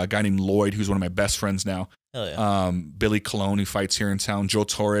meet a guy named Lloyd, who's one of my best friends now. Hell yeah. Billy Colon, who fights here in town. Joe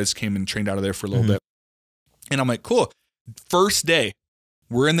Torres came and trained out of there for a little bit. And I'm like, cool. First day,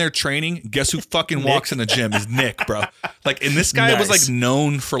 we're in there training. Guess who fucking walks in the gym is Nick, bro. Like, and this guy was like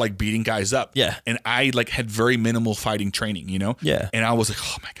known for like beating guys up. Yeah. And I like had very minimal fighting training, you know? Yeah. And I was like,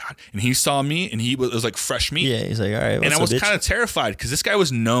 oh my God. And he saw me, and it was like fresh meat. Yeah. He's like, all right. And I was kind of terrified because this guy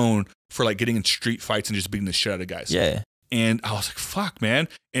was known for like getting in street fights and just beating the shit out of guys. Yeah. And I was like, fuck, man.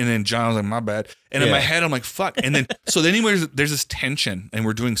 And then John was like, my bad. And in my head, I'm like, fuck. And then, so then anyways, there's this tension, and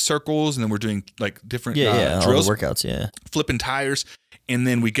we're doing circles, and then we're doing like different drills, all the workouts, flipping tires. And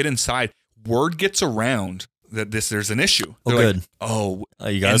then we get inside. Word gets around that there's an issue. They're good.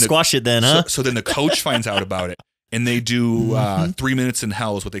 Like, you got to squash it then, huh? So then the coach finds out about it, and they do 3 minutes in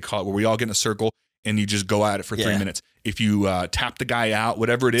hell is what they call it, where we all get in a circle, and you just go at it for 3 minutes. If you tap the guy out,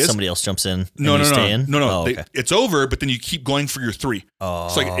 whatever it is, somebody else jumps in. No. Oh, okay. It's over, but then you keep going for your 3. Oh,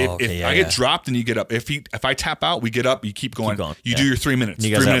 so like if I get dropped, then you get up. If I tap out, we get up. You keep going. You do your 3 minutes. And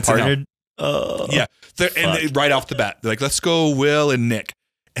you guys 3 minutes partnered? And right off the bat, they're like, "Let's go, Will and Nick."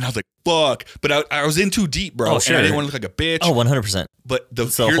 And I was like, "Fuck!" But I was in too deep, bro. Oh, sure. And I didn't want to look like a bitch. Oh, 100%. But the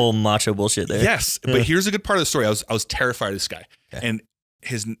whole macho bullshit there. Yes, but here's a good part of the story. I was terrified of this guy, and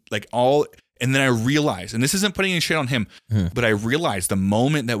his And then I realized, and this isn't putting any shit on him, but I realized the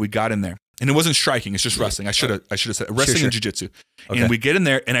moment that we got in there, and it wasn't striking, it's just wrestling. I should have said wrestling and jiu-jitsu. Okay. And we get in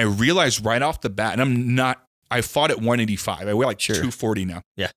there, and I realized right off the bat, and I fought at 185. I weigh like 240 now.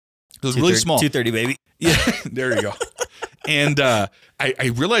 Yeah. It was really small. 230, baby. Yeah, there you go. And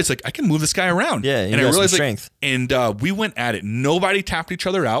I realized like I can move this guy around. Yeah, and I realized strength. And we went at it. Nobody tapped each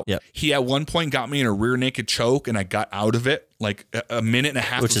other out. Yep. He at one point got me in a rear naked choke, and I got out of it like a minute and a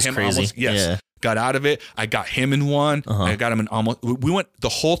half. Which is him crazy. Almost, yes, yeah. Got out of it. I got him in one. I got him in almost. We went the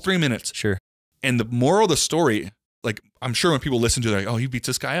whole 3 minutes. Sure. And the moral of the story, like I'm sure when people listen to it, they're like, oh, he beats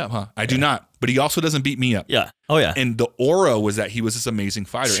this guy up, huh? I do not, but he also doesn't beat me up. Yeah. Oh yeah. And the aura was that he was this amazing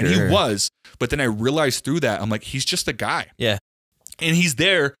fighter, and he was. But then I realized through that, I'm like, he's just a guy. Yeah. And he's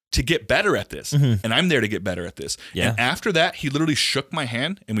there to get better at this. And I'm there to get better at this. Yeah. And after that, he literally shook my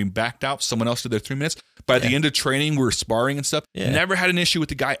hand and we backed out. Someone else did their 3 minutes. By the end of training, we were sparring and stuff. Yeah. Never had an issue with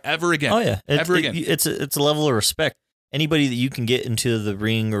the guy ever again. Oh, yeah. Ever again. It's a level of respect. Anybody that you can get into the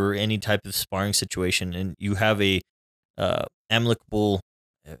ring or any type of sparring situation and you have a amicable,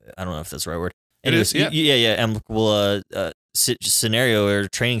 I don't know if that's the right word. Anyways, it is, yeah. Amicable scenario or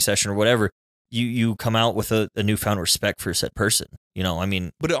training session or whatever, you come out with a newfound respect for said person. You know, I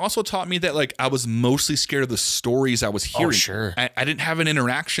mean. But it also taught me that, like, I was mostly sscared of the stories I was hearing. Oh, sure. I didn't have an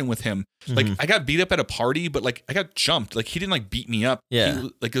interaction with him. Like, I got beat up at a party, but, like, I got jumped. Like, he didn't, like, beat me up. Yeah.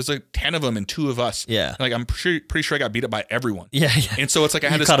 Like, there's, like, 10 of them and 2 of us. Yeah. Like, I'm pretty sure I got beat up by everyone. Yeah. And so it's like I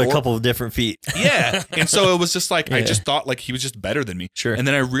had this. Caught a couple of different feet. Yeah. And so it was just like, I just thought, like, he was just better than me. Sure. And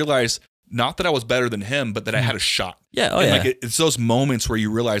then I realized, not that I was better than him, but that I had a shot. Yeah. Oh, and yeah. Like, it's those moments where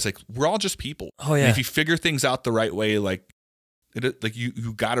you realize, like, we're all just people. Oh, yeah. And if you figure things out the right way, like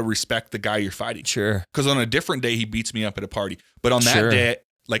you got to respect the guy you're fighting. Sure. Because on a different day, he beats me up at a party. But on that day,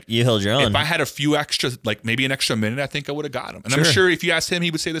 like, you held your own. If I had a few extra, like maybe an extra minute, I think I would have got him. And I'm sure if you asked him,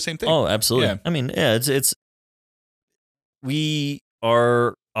 he would say the same thing. Oh, absolutely. Yeah. I mean, yeah, it's we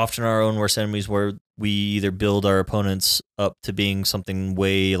are often our own worst enemies, where we either build our opponents up to being something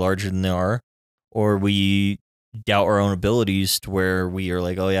way larger than they are, or we doubt our own abilities to where we are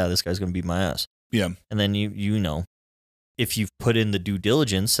like, oh yeah, this guy's going to beat my ass. Yeah. And then you know, if you've put in the due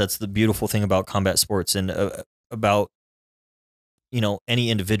diligence, that's the beautiful thing about combat sports and about, you know,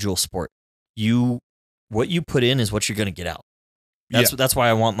 any individual sport. What you put in is what you're going to get out. That's why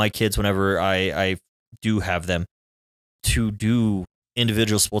I want my kids, whenever I do have them, to do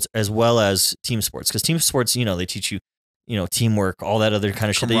individual sports as well as team sports. Because team sports, you know, they teach you, you know, teamwork, all that other kind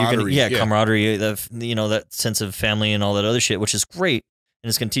of shit that you're going to, camaraderie, you know, that sense of family and all that other shit, which is great. And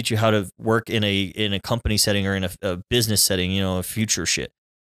it's going to teach you how to work in a company setting or in a business setting, you know, a future shit.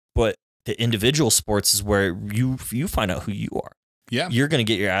 But the individual sports is where you find out who you are. Yeah. You're going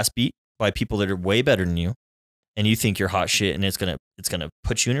to get your ass beat by people that are way better than you. And you think you're hot shit, and it's going to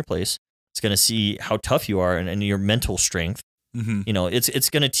put you in your place. It's going to see how tough you are and your mental strength. Mm-hmm. You know, it's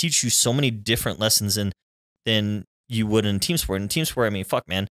going to teach you so many different lessons than you would in team sport. In team sport, I mean, fuck,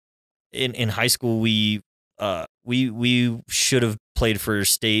 man. In high school, we should have played for the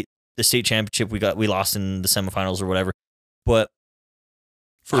state championship. We lost in the semifinals or whatever. But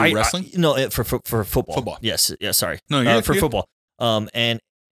for wrestling? No, for football. Football. Yes. Yeah. Sorry. No, for football. And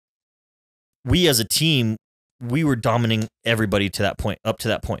we as a team, we were dominating everybody up to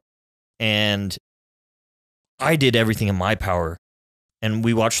that point. And I did everything in my power. And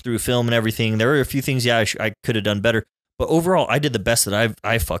we watched through film and everything. There were a few things, I could have done better. But overall, I did the best that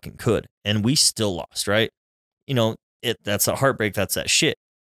I fucking could. And we still lost, right? You know, that's a heartbreak. That's that shit.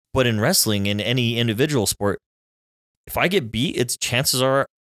 But in wrestling, in any individual sport, if I get beat, it's chances are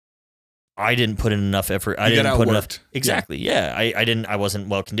I didn't put in enough effort. I didn't put enough. Exactly. Yeah. I wasn't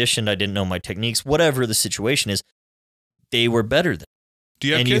well conditioned. I didn't know my techniques. Whatever the situation is, they were better than. Do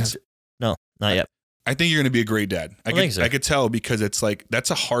you have kids? No, not yet. I think you're going to be a great dad. I could tell, because it's like,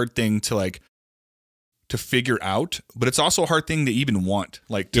 that's a hard thing to figure out, but it's also a hard thing to even want,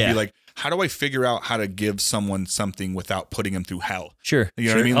 like, to be like, how do I figure out how to give someone something without putting them through hell? Sure. You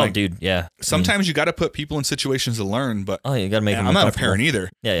know what I mean? Oh, like, dude. Yeah. Sometimes you got to put people in situations to learn, but you got to make them I'm not a parent either.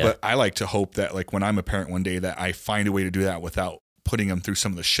 Yeah. But I like to hope that, like, when I'm a parent one day, that I find a way to do that without putting them through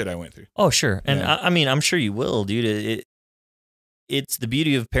some of the shit I went through. Oh, sure. And I mean, I'm sure you will, dude. It's the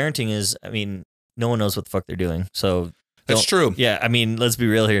beauty of parenting is, I mean, no one knows what the fuck they're doing. So that's true. Yeah. I mean, let's be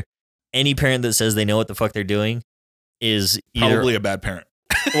real here. Any parent that says they know what the fuck they're doing is probably a bad parent.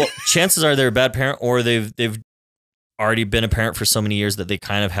 Well, chances are they're a bad parent, or they've already been a parent for so many years that they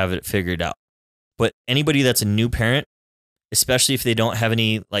kind of have it figured out. But anybody that's a new parent, especially if they don't have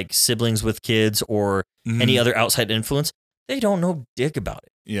any like siblings with kids or any other outside influence, they don't know dick about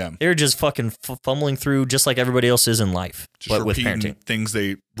it. Yeah. They're just fucking fumbling through just like everybody else is in life, just but with parenting. Things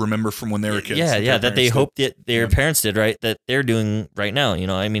they remember from when they were kids. Yeah, that they hope that their parents did, right? That they're doing right now. You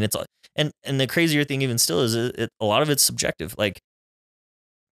know, I mean, it's and the crazier thing even still is a lot of it's subjective. Like,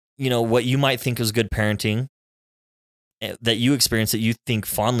 you know, what you might think is good parenting that you experience that you think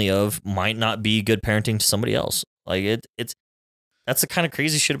fondly of might not be good parenting to somebody else. Like that's the kind of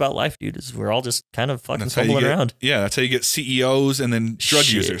crazy shit about life, dude, is we're all just kind of fucking fumbling around. Yeah, that's how you get CEOs and then drug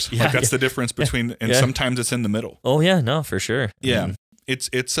users. Yeah, like that's the difference between, and sometimes it's in the middle. Oh yeah, no, for sure. Yeah. It's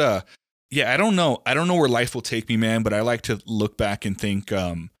I don't know where life will take me, man, but I like to look back and think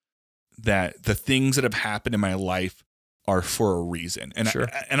that the things that have happened in my life are for a reason. And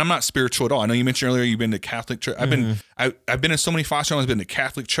and I'm not spiritual at all. I know you mentioned earlier you've been to Catholic church. I've been in so many foster homes. I've been to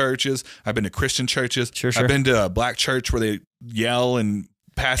Catholic churches. I've been to Christian churches. Sure. I've been to a black church where they yell and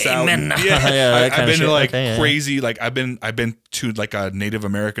pass Amen. out. I've been to crazy. Like I've been to like a Native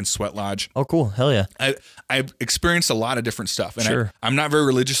American sweat lodge. Oh, cool. Hell yeah. I've experienced a lot of different stuff. And I'm not very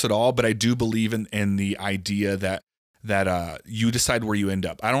religious at all, but I do believe in the idea that you decide where you end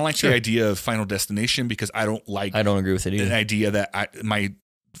up. I don't like the idea of final destination because I don't agree with it either. The idea that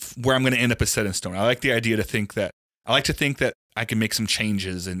where I'm going to end up is set in stone. I like the idea to think that I can make some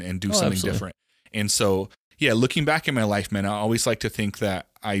changes and do something different. And so, yeah, looking back in my life, man, I always like to think that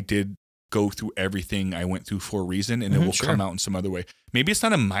I did go through everything I went through for a reason, and it will come out in some other way. Maybe it's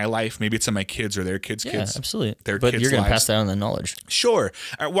not in my life. Maybe it's in my kids or their kids' kids. Yeah, absolutely. But you're going to pass down the knowledge. Sure.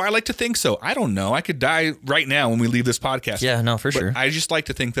 Well, I like to think so. I don't know. I could die right now when we leave this podcast. Yeah, no, for sure. I just like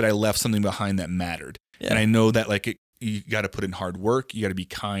to think that I left something behind that mattered. Yeah. And I know that you got to put in hard work. You got to be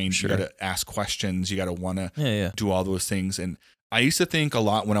kind. You got to ask questions. You got to want to do all those things. And I used to think a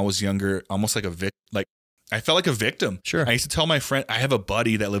lot when I was younger, almost like I felt like a victim. Sure. I used to tell my friend, I have a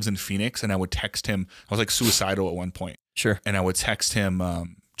buddy that lives in Phoenix, and I would text him. I was like suicidal at one point. Sure. And I would text him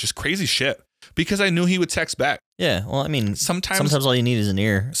just crazy shit because I knew he would text back. Yeah. Well, I mean, sometimes all you need is an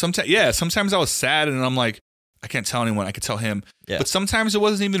ear. Sometimes I was sad and I'm like, I can't tell anyone. I could tell him. Yeah. But sometimes it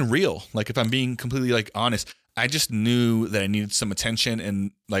wasn't even real. Like if I'm being completely honest, I just knew that I needed some attention,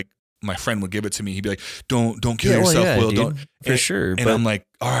 and my friend would give it to me. He'd be like, don't kill yourself, Will. Dude, don't. For sure. And I'm like,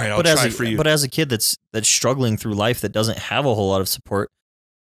 all right, I'll try for you. But as a kid that's struggling through life, that doesn't have a whole lot of support,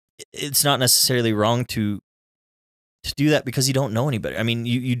 it's not necessarily wrong to do that because you don't know anybody. I mean,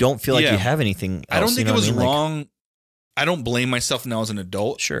 you don't feel like you have anything else. I don't think it was wrong. I don't blame myself now as an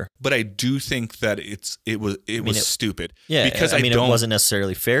adult. Sure. But I do think that it was stupid. Yeah. Because it wasn't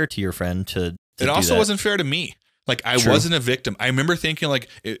necessarily fair to your friend to it also wasn't fair to me. Like I wasn't a victim. I remember thinking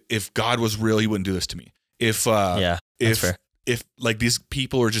if God was real, he wouldn't do this to me. That's fair. If these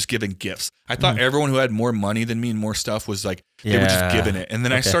people are just giving gifts. I thought everyone who had more money than me and more stuff was they were just giving it. And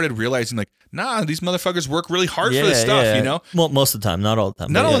then I started realizing nah, these motherfuckers work really hard for this stuff, you know? Well, most of the time, not all the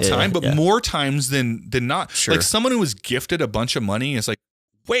time. Not all the time, but more times than not. Sure. Like someone who was gifted a bunch of money is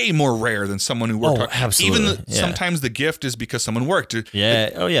way more rare than someone who worked hard. Absolutely. Even sometimes the gift is because someone worked.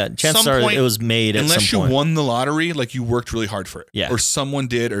 Yeah. Chances are it was made at some point. Unless you won the lottery, you worked really hard for it. Yeah. Or someone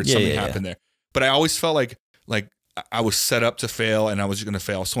did, or something happened there. But I always felt like I was set up to fail, and I was going to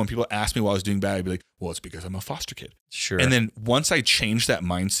fail. So when people asked me why I was doing bad, I'd be like, well, it's because I'm a foster kid. Sure. And then once I changed that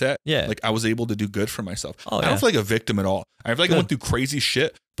mindset, I was able to do good for myself. I don't feel like a victim at all. I feel like I went through crazy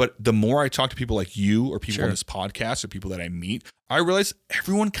shit, but the more I talk to people like you or people on this podcast or people that I meet, I realize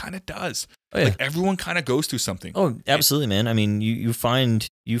everyone kind of does. Everyone kind of goes through something. Oh, absolutely, man. I mean, you find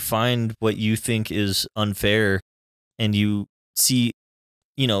what you think is unfair, and you see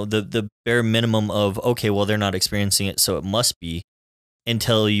the bare minimum of, okay, well, they're not experiencing it, so it must be,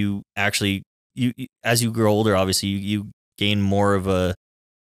 until you actually, as you grow older, obviously you gain more of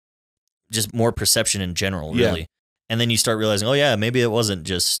just more perception in general, really. And then you start realizing, oh yeah, maybe it wasn't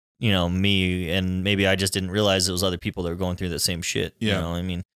just, me, and maybe I just didn't realize it was other people that were going through the same shit. Yeah. You know what I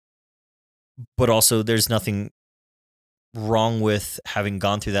mean? But also there's nothing wrong with having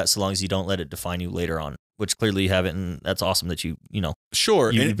gone through that so long as you don't let it define you later on. Which clearly you haven't, and that's awesome that you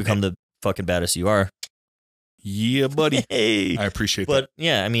become the fucking baddest you are. Yeah, buddy. Hey. I appreciate that. But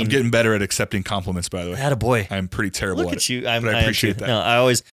yeah, I mean, I'm getting better at accepting compliments, by the way. Attaboy. I'm pretty terrible at it. You. But I appreciate that. No, I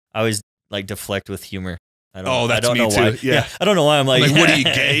always deflect with humor. That's I don't me know too. Why. Yeah. I don't know why I'm like, what are you,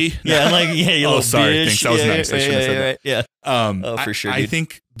 gay? Yeah, I'm like, you little sorry. bitch. Thanks. That was nice. I shouldn't have said that. Yeah. For sure. I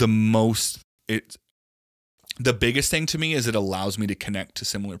think the biggest thing to me is it allows me to connect to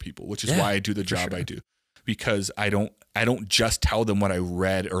similar people, which is why I do the job I do. Because I don't just tell them what I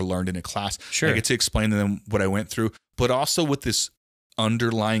read or learned in a class. Sure. I get to explain to them what I went through, but also with this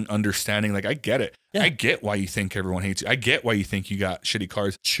underlying understanding. I get it. Yeah. I get why you think everyone hates you. I get why you think you got shitty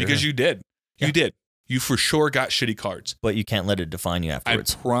cars because you did. You did. you for sure got shitty cards. But you can't let it define you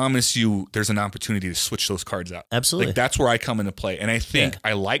afterwards. I promise you there's an opportunity to switch those cards out. Absolutely. Like, that's where I come into play. And I think,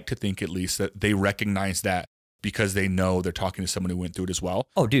 I like to think at least that they recognize that because they know they're talking to someone who went through it as well.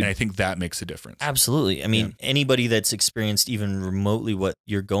 Oh, dude. And I think that makes a difference. Absolutely. I mean, anybody that's experienced even remotely what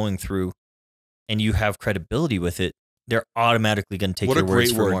you're going through and you have credibility with it, they're automatically going to take your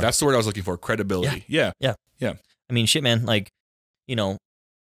words for more. What a great word. That's the word I was looking for. Credibility. Yeah. I mean, shit, man, like, you know,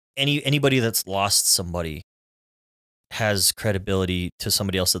 anybody that's lost somebody has credibility to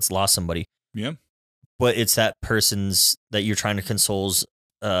somebody else that's lost somebody. Yeah. But it's that person's that you're trying to console's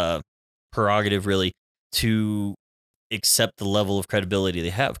prerogative, really, to accept the level of credibility they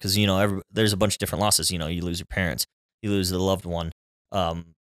have. Because, you know, there's a bunch of different losses. You know, you lose your parents, you lose a loved one,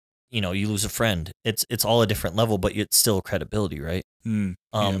 you know, you lose a friend. It's all a different level, but it's still credibility, right?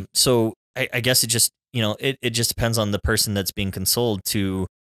 So I guess it just, you know, it just depends on the person that's being consoled to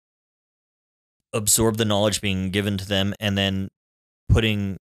absorb the knowledge being given to them and then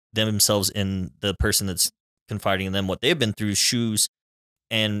putting themselves in the person that's confiding in them what they've been through shoes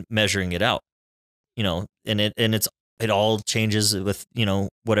and measuring it out, you know, and it all changes with, you know,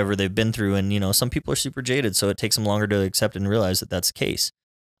 whatever they've been through. And, you know, some people are super jaded, so it takes them longer to accept and realize that that's the case.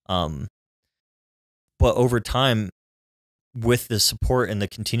 But over time, with the support and the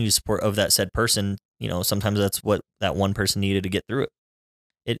continued support of that said person, you know, sometimes that's what that one person needed to get through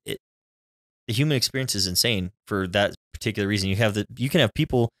it. The human experience is insane for that particular reason. You can have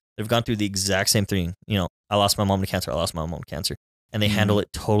people that have gone through the exact same thing. You know, I lost my mom to cancer, and they handle it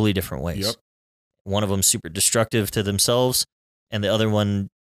totally different ways. Yep. One of them super destructive to themselves, and the other one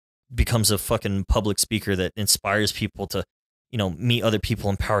becomes a fucking public speaker that inspires people to, you know, meet other people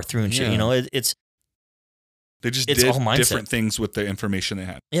and power through and shit. You know, they just did different things with the information they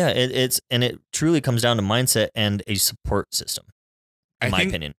had. Yeah, it truly comes down to mindset and a support system. In my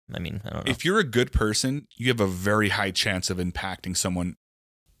opinion. I mean, I don't know. If you're a good person, you have a very high chance of impacting someone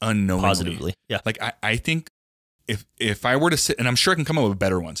unknowingly. Positively. Yeah. Like, I think if I were to sit, and I'm sure I can come up with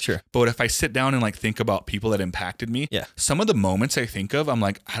better ones. Sure. But if I sit down and like think about people that impacted me, some of the moments I think of, I'm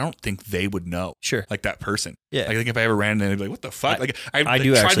like, I don't think they would know. Sure. Like that person. Yeah. Like, I think if I ever ran into them, I'd be like, what the fuck? I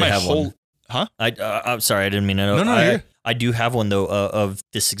do actually have one. Huh? I'm sorry, I didn't mean to know. No, I do have one though of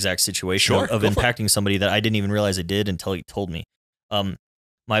this exact situation of impacting somebody that I didn't even realize I did until he told me.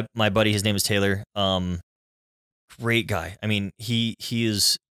 My buddy, his name is Taylor. Great guy. I mean, he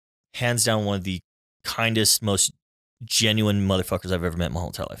is hands down one of the kindest, most genuine motherfuckers I've ever met in my whole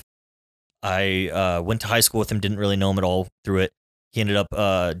entire life. I went to high school with him, didn't really know him at all through it. He ended up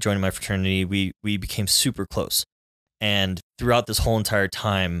joining my fraternity. We became super close, and throughout this whole entire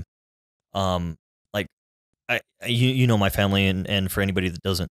time, like you know my family, and for anybody that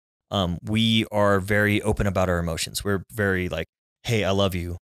doesn't, we are very open about our emotions. We're very like, hey, I love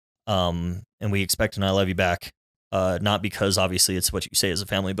you. And we expect an I love you back. Not because obviously it's what you say as a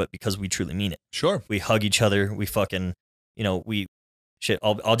family, but because we truly mean it. Sure. We hug each other. We fucking, you know,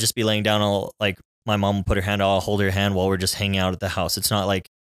 I'll just be laying down. Like my mom will put her hand, I'll hold her hand while we're just hanging out at the house. It's not like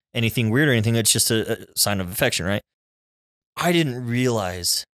anything weird or anything. It's just a sign of affection, right? I didn't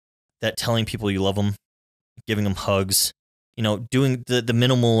realize that telling people you love them, giving them hugs, you know, doing the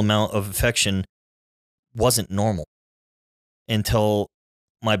minimal amount of affection wasn't normal. Until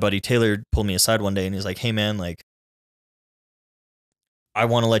my buddy Taylor pulled me aside one day and he's like, hey man, like, I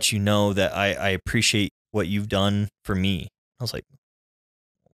want to let you know that I appreciate what you've done for me. I was like,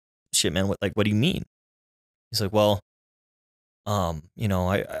 shit, man, what do you mean? He's like, well, you know,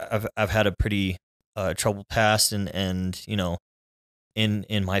 I've had a pretty troubled past, and you know,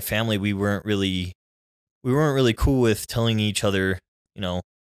 in my family we weren't really cool with telling each other, you know,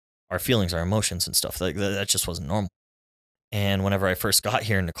 our feelings, our emotions and stuff. Like that just wasn't normal. And whenever I first got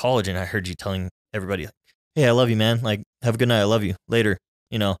here into college and I heard you telling everybody, hey, I love you, man. Like, have a good night. I love you. Later.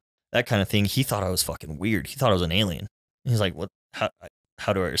 You know, that kind of thing. He thought I was fucking weird. He thought I was an alien. He's like, what?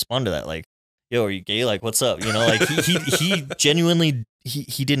 How do I respond to that? Like, yo, are you gay? Like, what's up? You know, like he genuinely,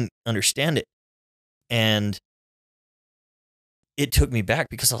 he didn't understand it. And it took me back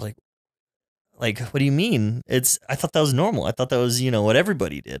because I was like, what do you mean? I thought that was normal. I thought that was, you know, what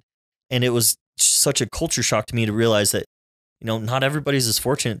everybody did. And it was such a culture shock to me to realize that, you know, not everybody's as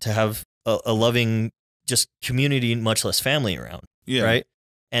fortunate to have a loving just community, much less family around. Yeah. Right.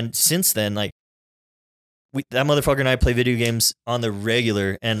 And since then, like, that motherfucker and I play video games on the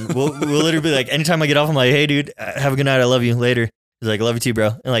regular, and we'll literally be like, anytime I get off, I'm like, hey dude, have a good night. I love you. Later. He's like, I love you too, bro.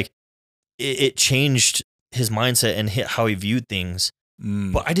 And like, it changed his mindset and how he viewed things.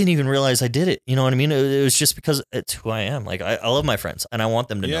 But I didn't even realize I did it. You know what I mean? It was just because it's who I am. Like, I love my friends and I want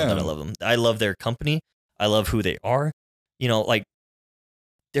them to know that I love them. I love their company. I love who they are. You know, like,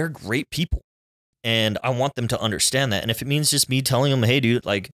 they're great people. And I want them to understand that. And if it means just me telling them, hey, dude,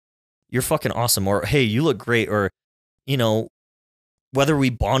 like, you're fucking awesome, or hey, you look great, or, you know, whether we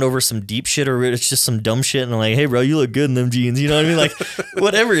bond over some deep shit or it's just some dumb shit, and I'm like, hey, bro, you look good in them jeans. You know what I mean? Like,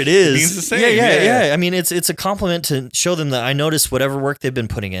 whatever it is. It means the same. Yeah. I mean, it's a compliment to show them that I notice whatever work they've been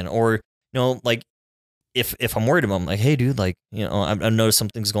putting in, or, you know, like, if I'm worried about them, like, hey, dude, like, you know, I've noticed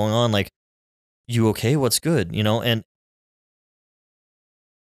something's going on. Like, you okay? What's good? You know, and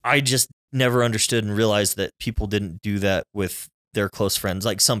I just never understood and realized that people didn't do that with their close friends.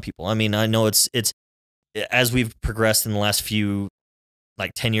 Like some people. I mean, I know it's as we've progressed in the last few,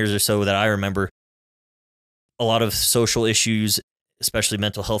 like 10 years or so that I remember, a lot of social issues, especially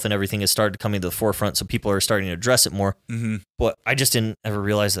mental health and everything, has started coming to the forefront. So people are starting to address it more. Mm-hmm. But I just didn't ever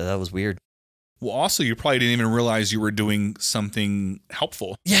realize that was weird. Well, also, you probably didn't even realize you were doing something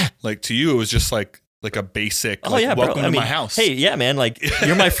helpful. Yeah. Like to you, it was just like a basic, welcome to my house. Hey, yeah, man. Like,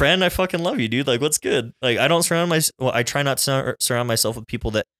 you're my friend. I fucking love you, dude. Like, what's good? Like, I try not to surround myself with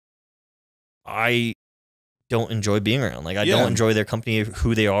people that I don't enjoy being around. Like, I don't enjoy their company,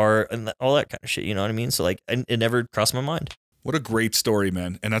 who they are, and all that kind of shit. You know what I mean? So, like, it never crossed my mind. What a great story,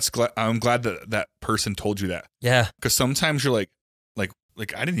 man. And I'm glad that person told you that. Yeah. Because sometimes you're like,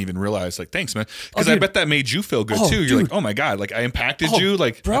 I didn't even realize, like, thanks, man. Because I bet that made you feel good too. You're like, oh my God, like I impacted you.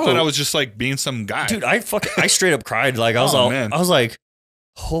 Like, bro, I thought I was just like being some guy. Dude, I straight up cried. Like, I was like,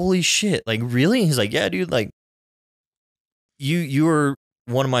 holy shit. Like, really? He's like, yeah, dude, like you were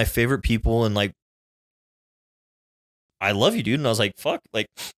one of my favorite people, and like, I love you, dude. And I was like, fuck, like,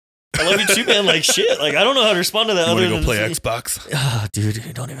 I love you too, man. Like, shit. Like, I don't know how to respond to that. You other than go play Xbox. Oh, dude,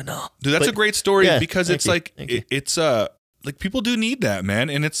 I don't even know. Dude, that's a great story because it's like, it's like people do need that, man.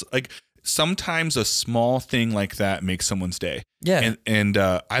 And it's like sometimes a small thing like that makes someone's day. Yeah. And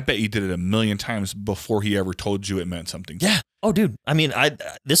I bet you did it a million times before he ever told you it meant something. Yeah. Oh, dude. I mean,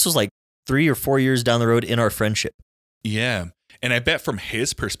 this was like 3 or 4 years down the road in our friendship. Yeah. And I bet from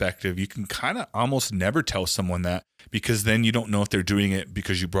his perspective, you can kind of almost never tell someone that, because then you don't know if they're doing it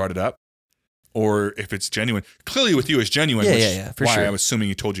because you brought it up or if it's genuine. Clearly with you, it's genuine. Yeah, for sure. I'm assuming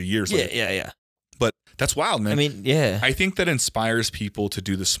he told you years later. Yeah. But that's wild, man. I mean, yeah. I think that inspires people to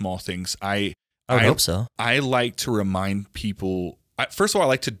do the small things. I would hope so. I like to remind people. First of all, I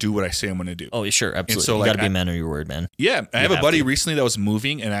like to do what I say I'm going to do. Oh, sure, absolutely. And so, you got to be a man of your word, man. Yeah, I have a buddy recently that was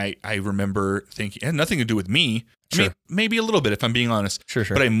moving, and I remember thinking it had nothing to do with me. Sure. I mean, maybe a little bit, if I'm being honest. Sure.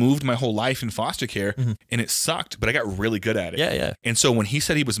 But I moved my whole life in foster care, and it sucked, but I got really good at it. Yeah. And so when he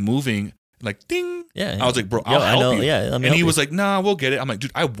said he was moving, like, ding. Yeah. I was like, bro, I'll help you. Yeah, and he was like, nah, we'll get it. I'm like,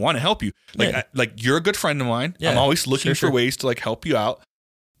 dude, I want to help you. Like, like you're a good friend of mine. Yeah. I'm always looking for ways to like help you out.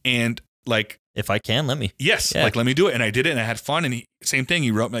 And like, if I can, let me. Yes. Yeah. Like, let me do it. And I did it and I had fun. And same thing.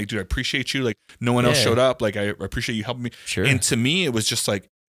 He wrote me like, dude, I appreciate you. Like no one else showed up. Like, I appreciate you helping me. Sure. And to me, it was just like,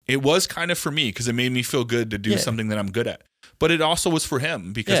 it was kind of for me because it made me feel good to do something that I'm good at. But it also was for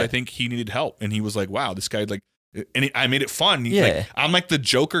him because I think he needed help. And he was like, wow, this guy like, and I made it fun. Like, I'm like the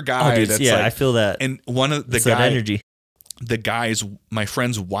Joker guy. Oh, dude, that's like, I feel that. And one of the guys, my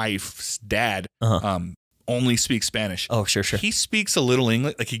friend's wife's dad, only speaks Spanish. Oh, sure. He speaks a little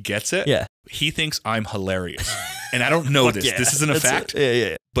English, like he gets it. Yeah. He thinks I'm hilarious. And I don't know this. This isn't a fact.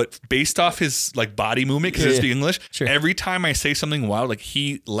 Yeah. But based off his like body movement, because I speak English, every time I say something wild, like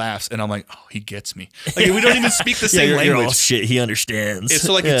he laughs and I'm like, oh, he gets me. Like we don't even speak the same language. You're all shit, he understands. It's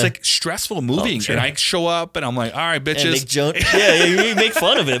so like it's like stressful moving. And I show up and I'm like, all right, bitches. You make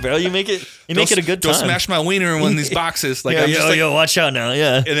fun of it, bro. You make it a good time. Don't smash my wiener in one of these boxes. Like yo, watch out now.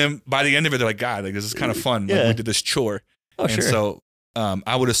 Yeah. And then by the end of it, they're like, God, like this is kind of fun. Like we did this chore. Oh, and so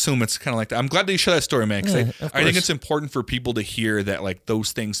I would assume it's kind of like that. I'm glad that you share that story, man. Because I think it's important for people to hear that like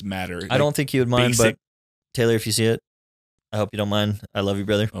those things matter. I don't think you would mind, but Taylor, if you see it, I hope you don't mind. I love you,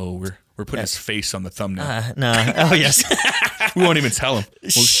 brother. Oh, we're putting his face on the thumbnail. Nah. Oh, yes. We won't even tell him. Well,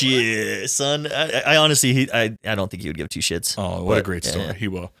 shit, son. I honestly, I don't think he would give two shits. Oh, what a great story. Yeah. He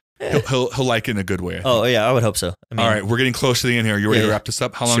will. He'll like it in a good way. Oh, yeah, I would hope so. I mean, all right, we're getting close to the end here. Are you ready to wrap this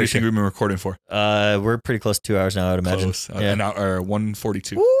up? How long do you think we've been recording for? We're pretty close to 2 hours now, I would imagine. Close. An hour,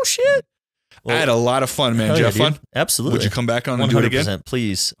 1:42. Oh, shit. Well, I had a lot of fun, man. Did you have fun? Absolutely. Would you come back on and do it again?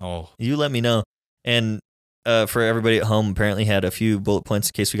 Please. Oh. You let me know. And for everybody at home, apparently had a few bullet points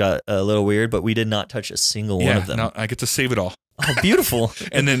in case we got a little weird, but we did not touch a single one of them. No, I get to save it all. Oh, beautiful.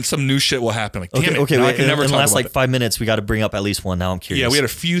 And then some new shit will happen. Like, damn it. Okay, I can never in the last like 5 minutes, we got to bring up at least one. Now I'm curious. Yeah, we had a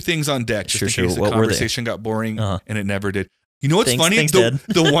few things on deck just in case the conversation got boring, and it never did. You know what's funny?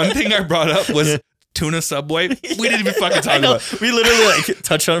 The one thing I brought up was tuna Subway. We didn't even fucking talk about it. We literally like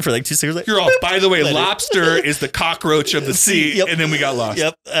touched on it for like 2 seconds. Like, you're all, by the way, lobster is the cockroach of the sea. And then we got lost.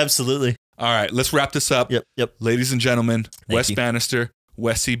 Yep, absolutely. All right, let's wrap this up. Yep. Ladies and gentlemen, Wes Bannister,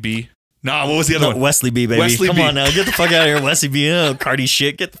 Wessie B. Nah, what was the other one? Wesley B, baby. Wesley Come B. on now. Get the fuck out of here. Wesley B. Oh, Cardi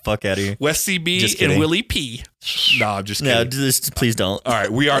shit. Get the fuck out of here. Wesley B and Willie P. Nah, I'm just kidding. No, please don't. All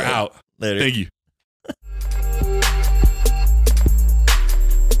right, we are out. Later. Thank you.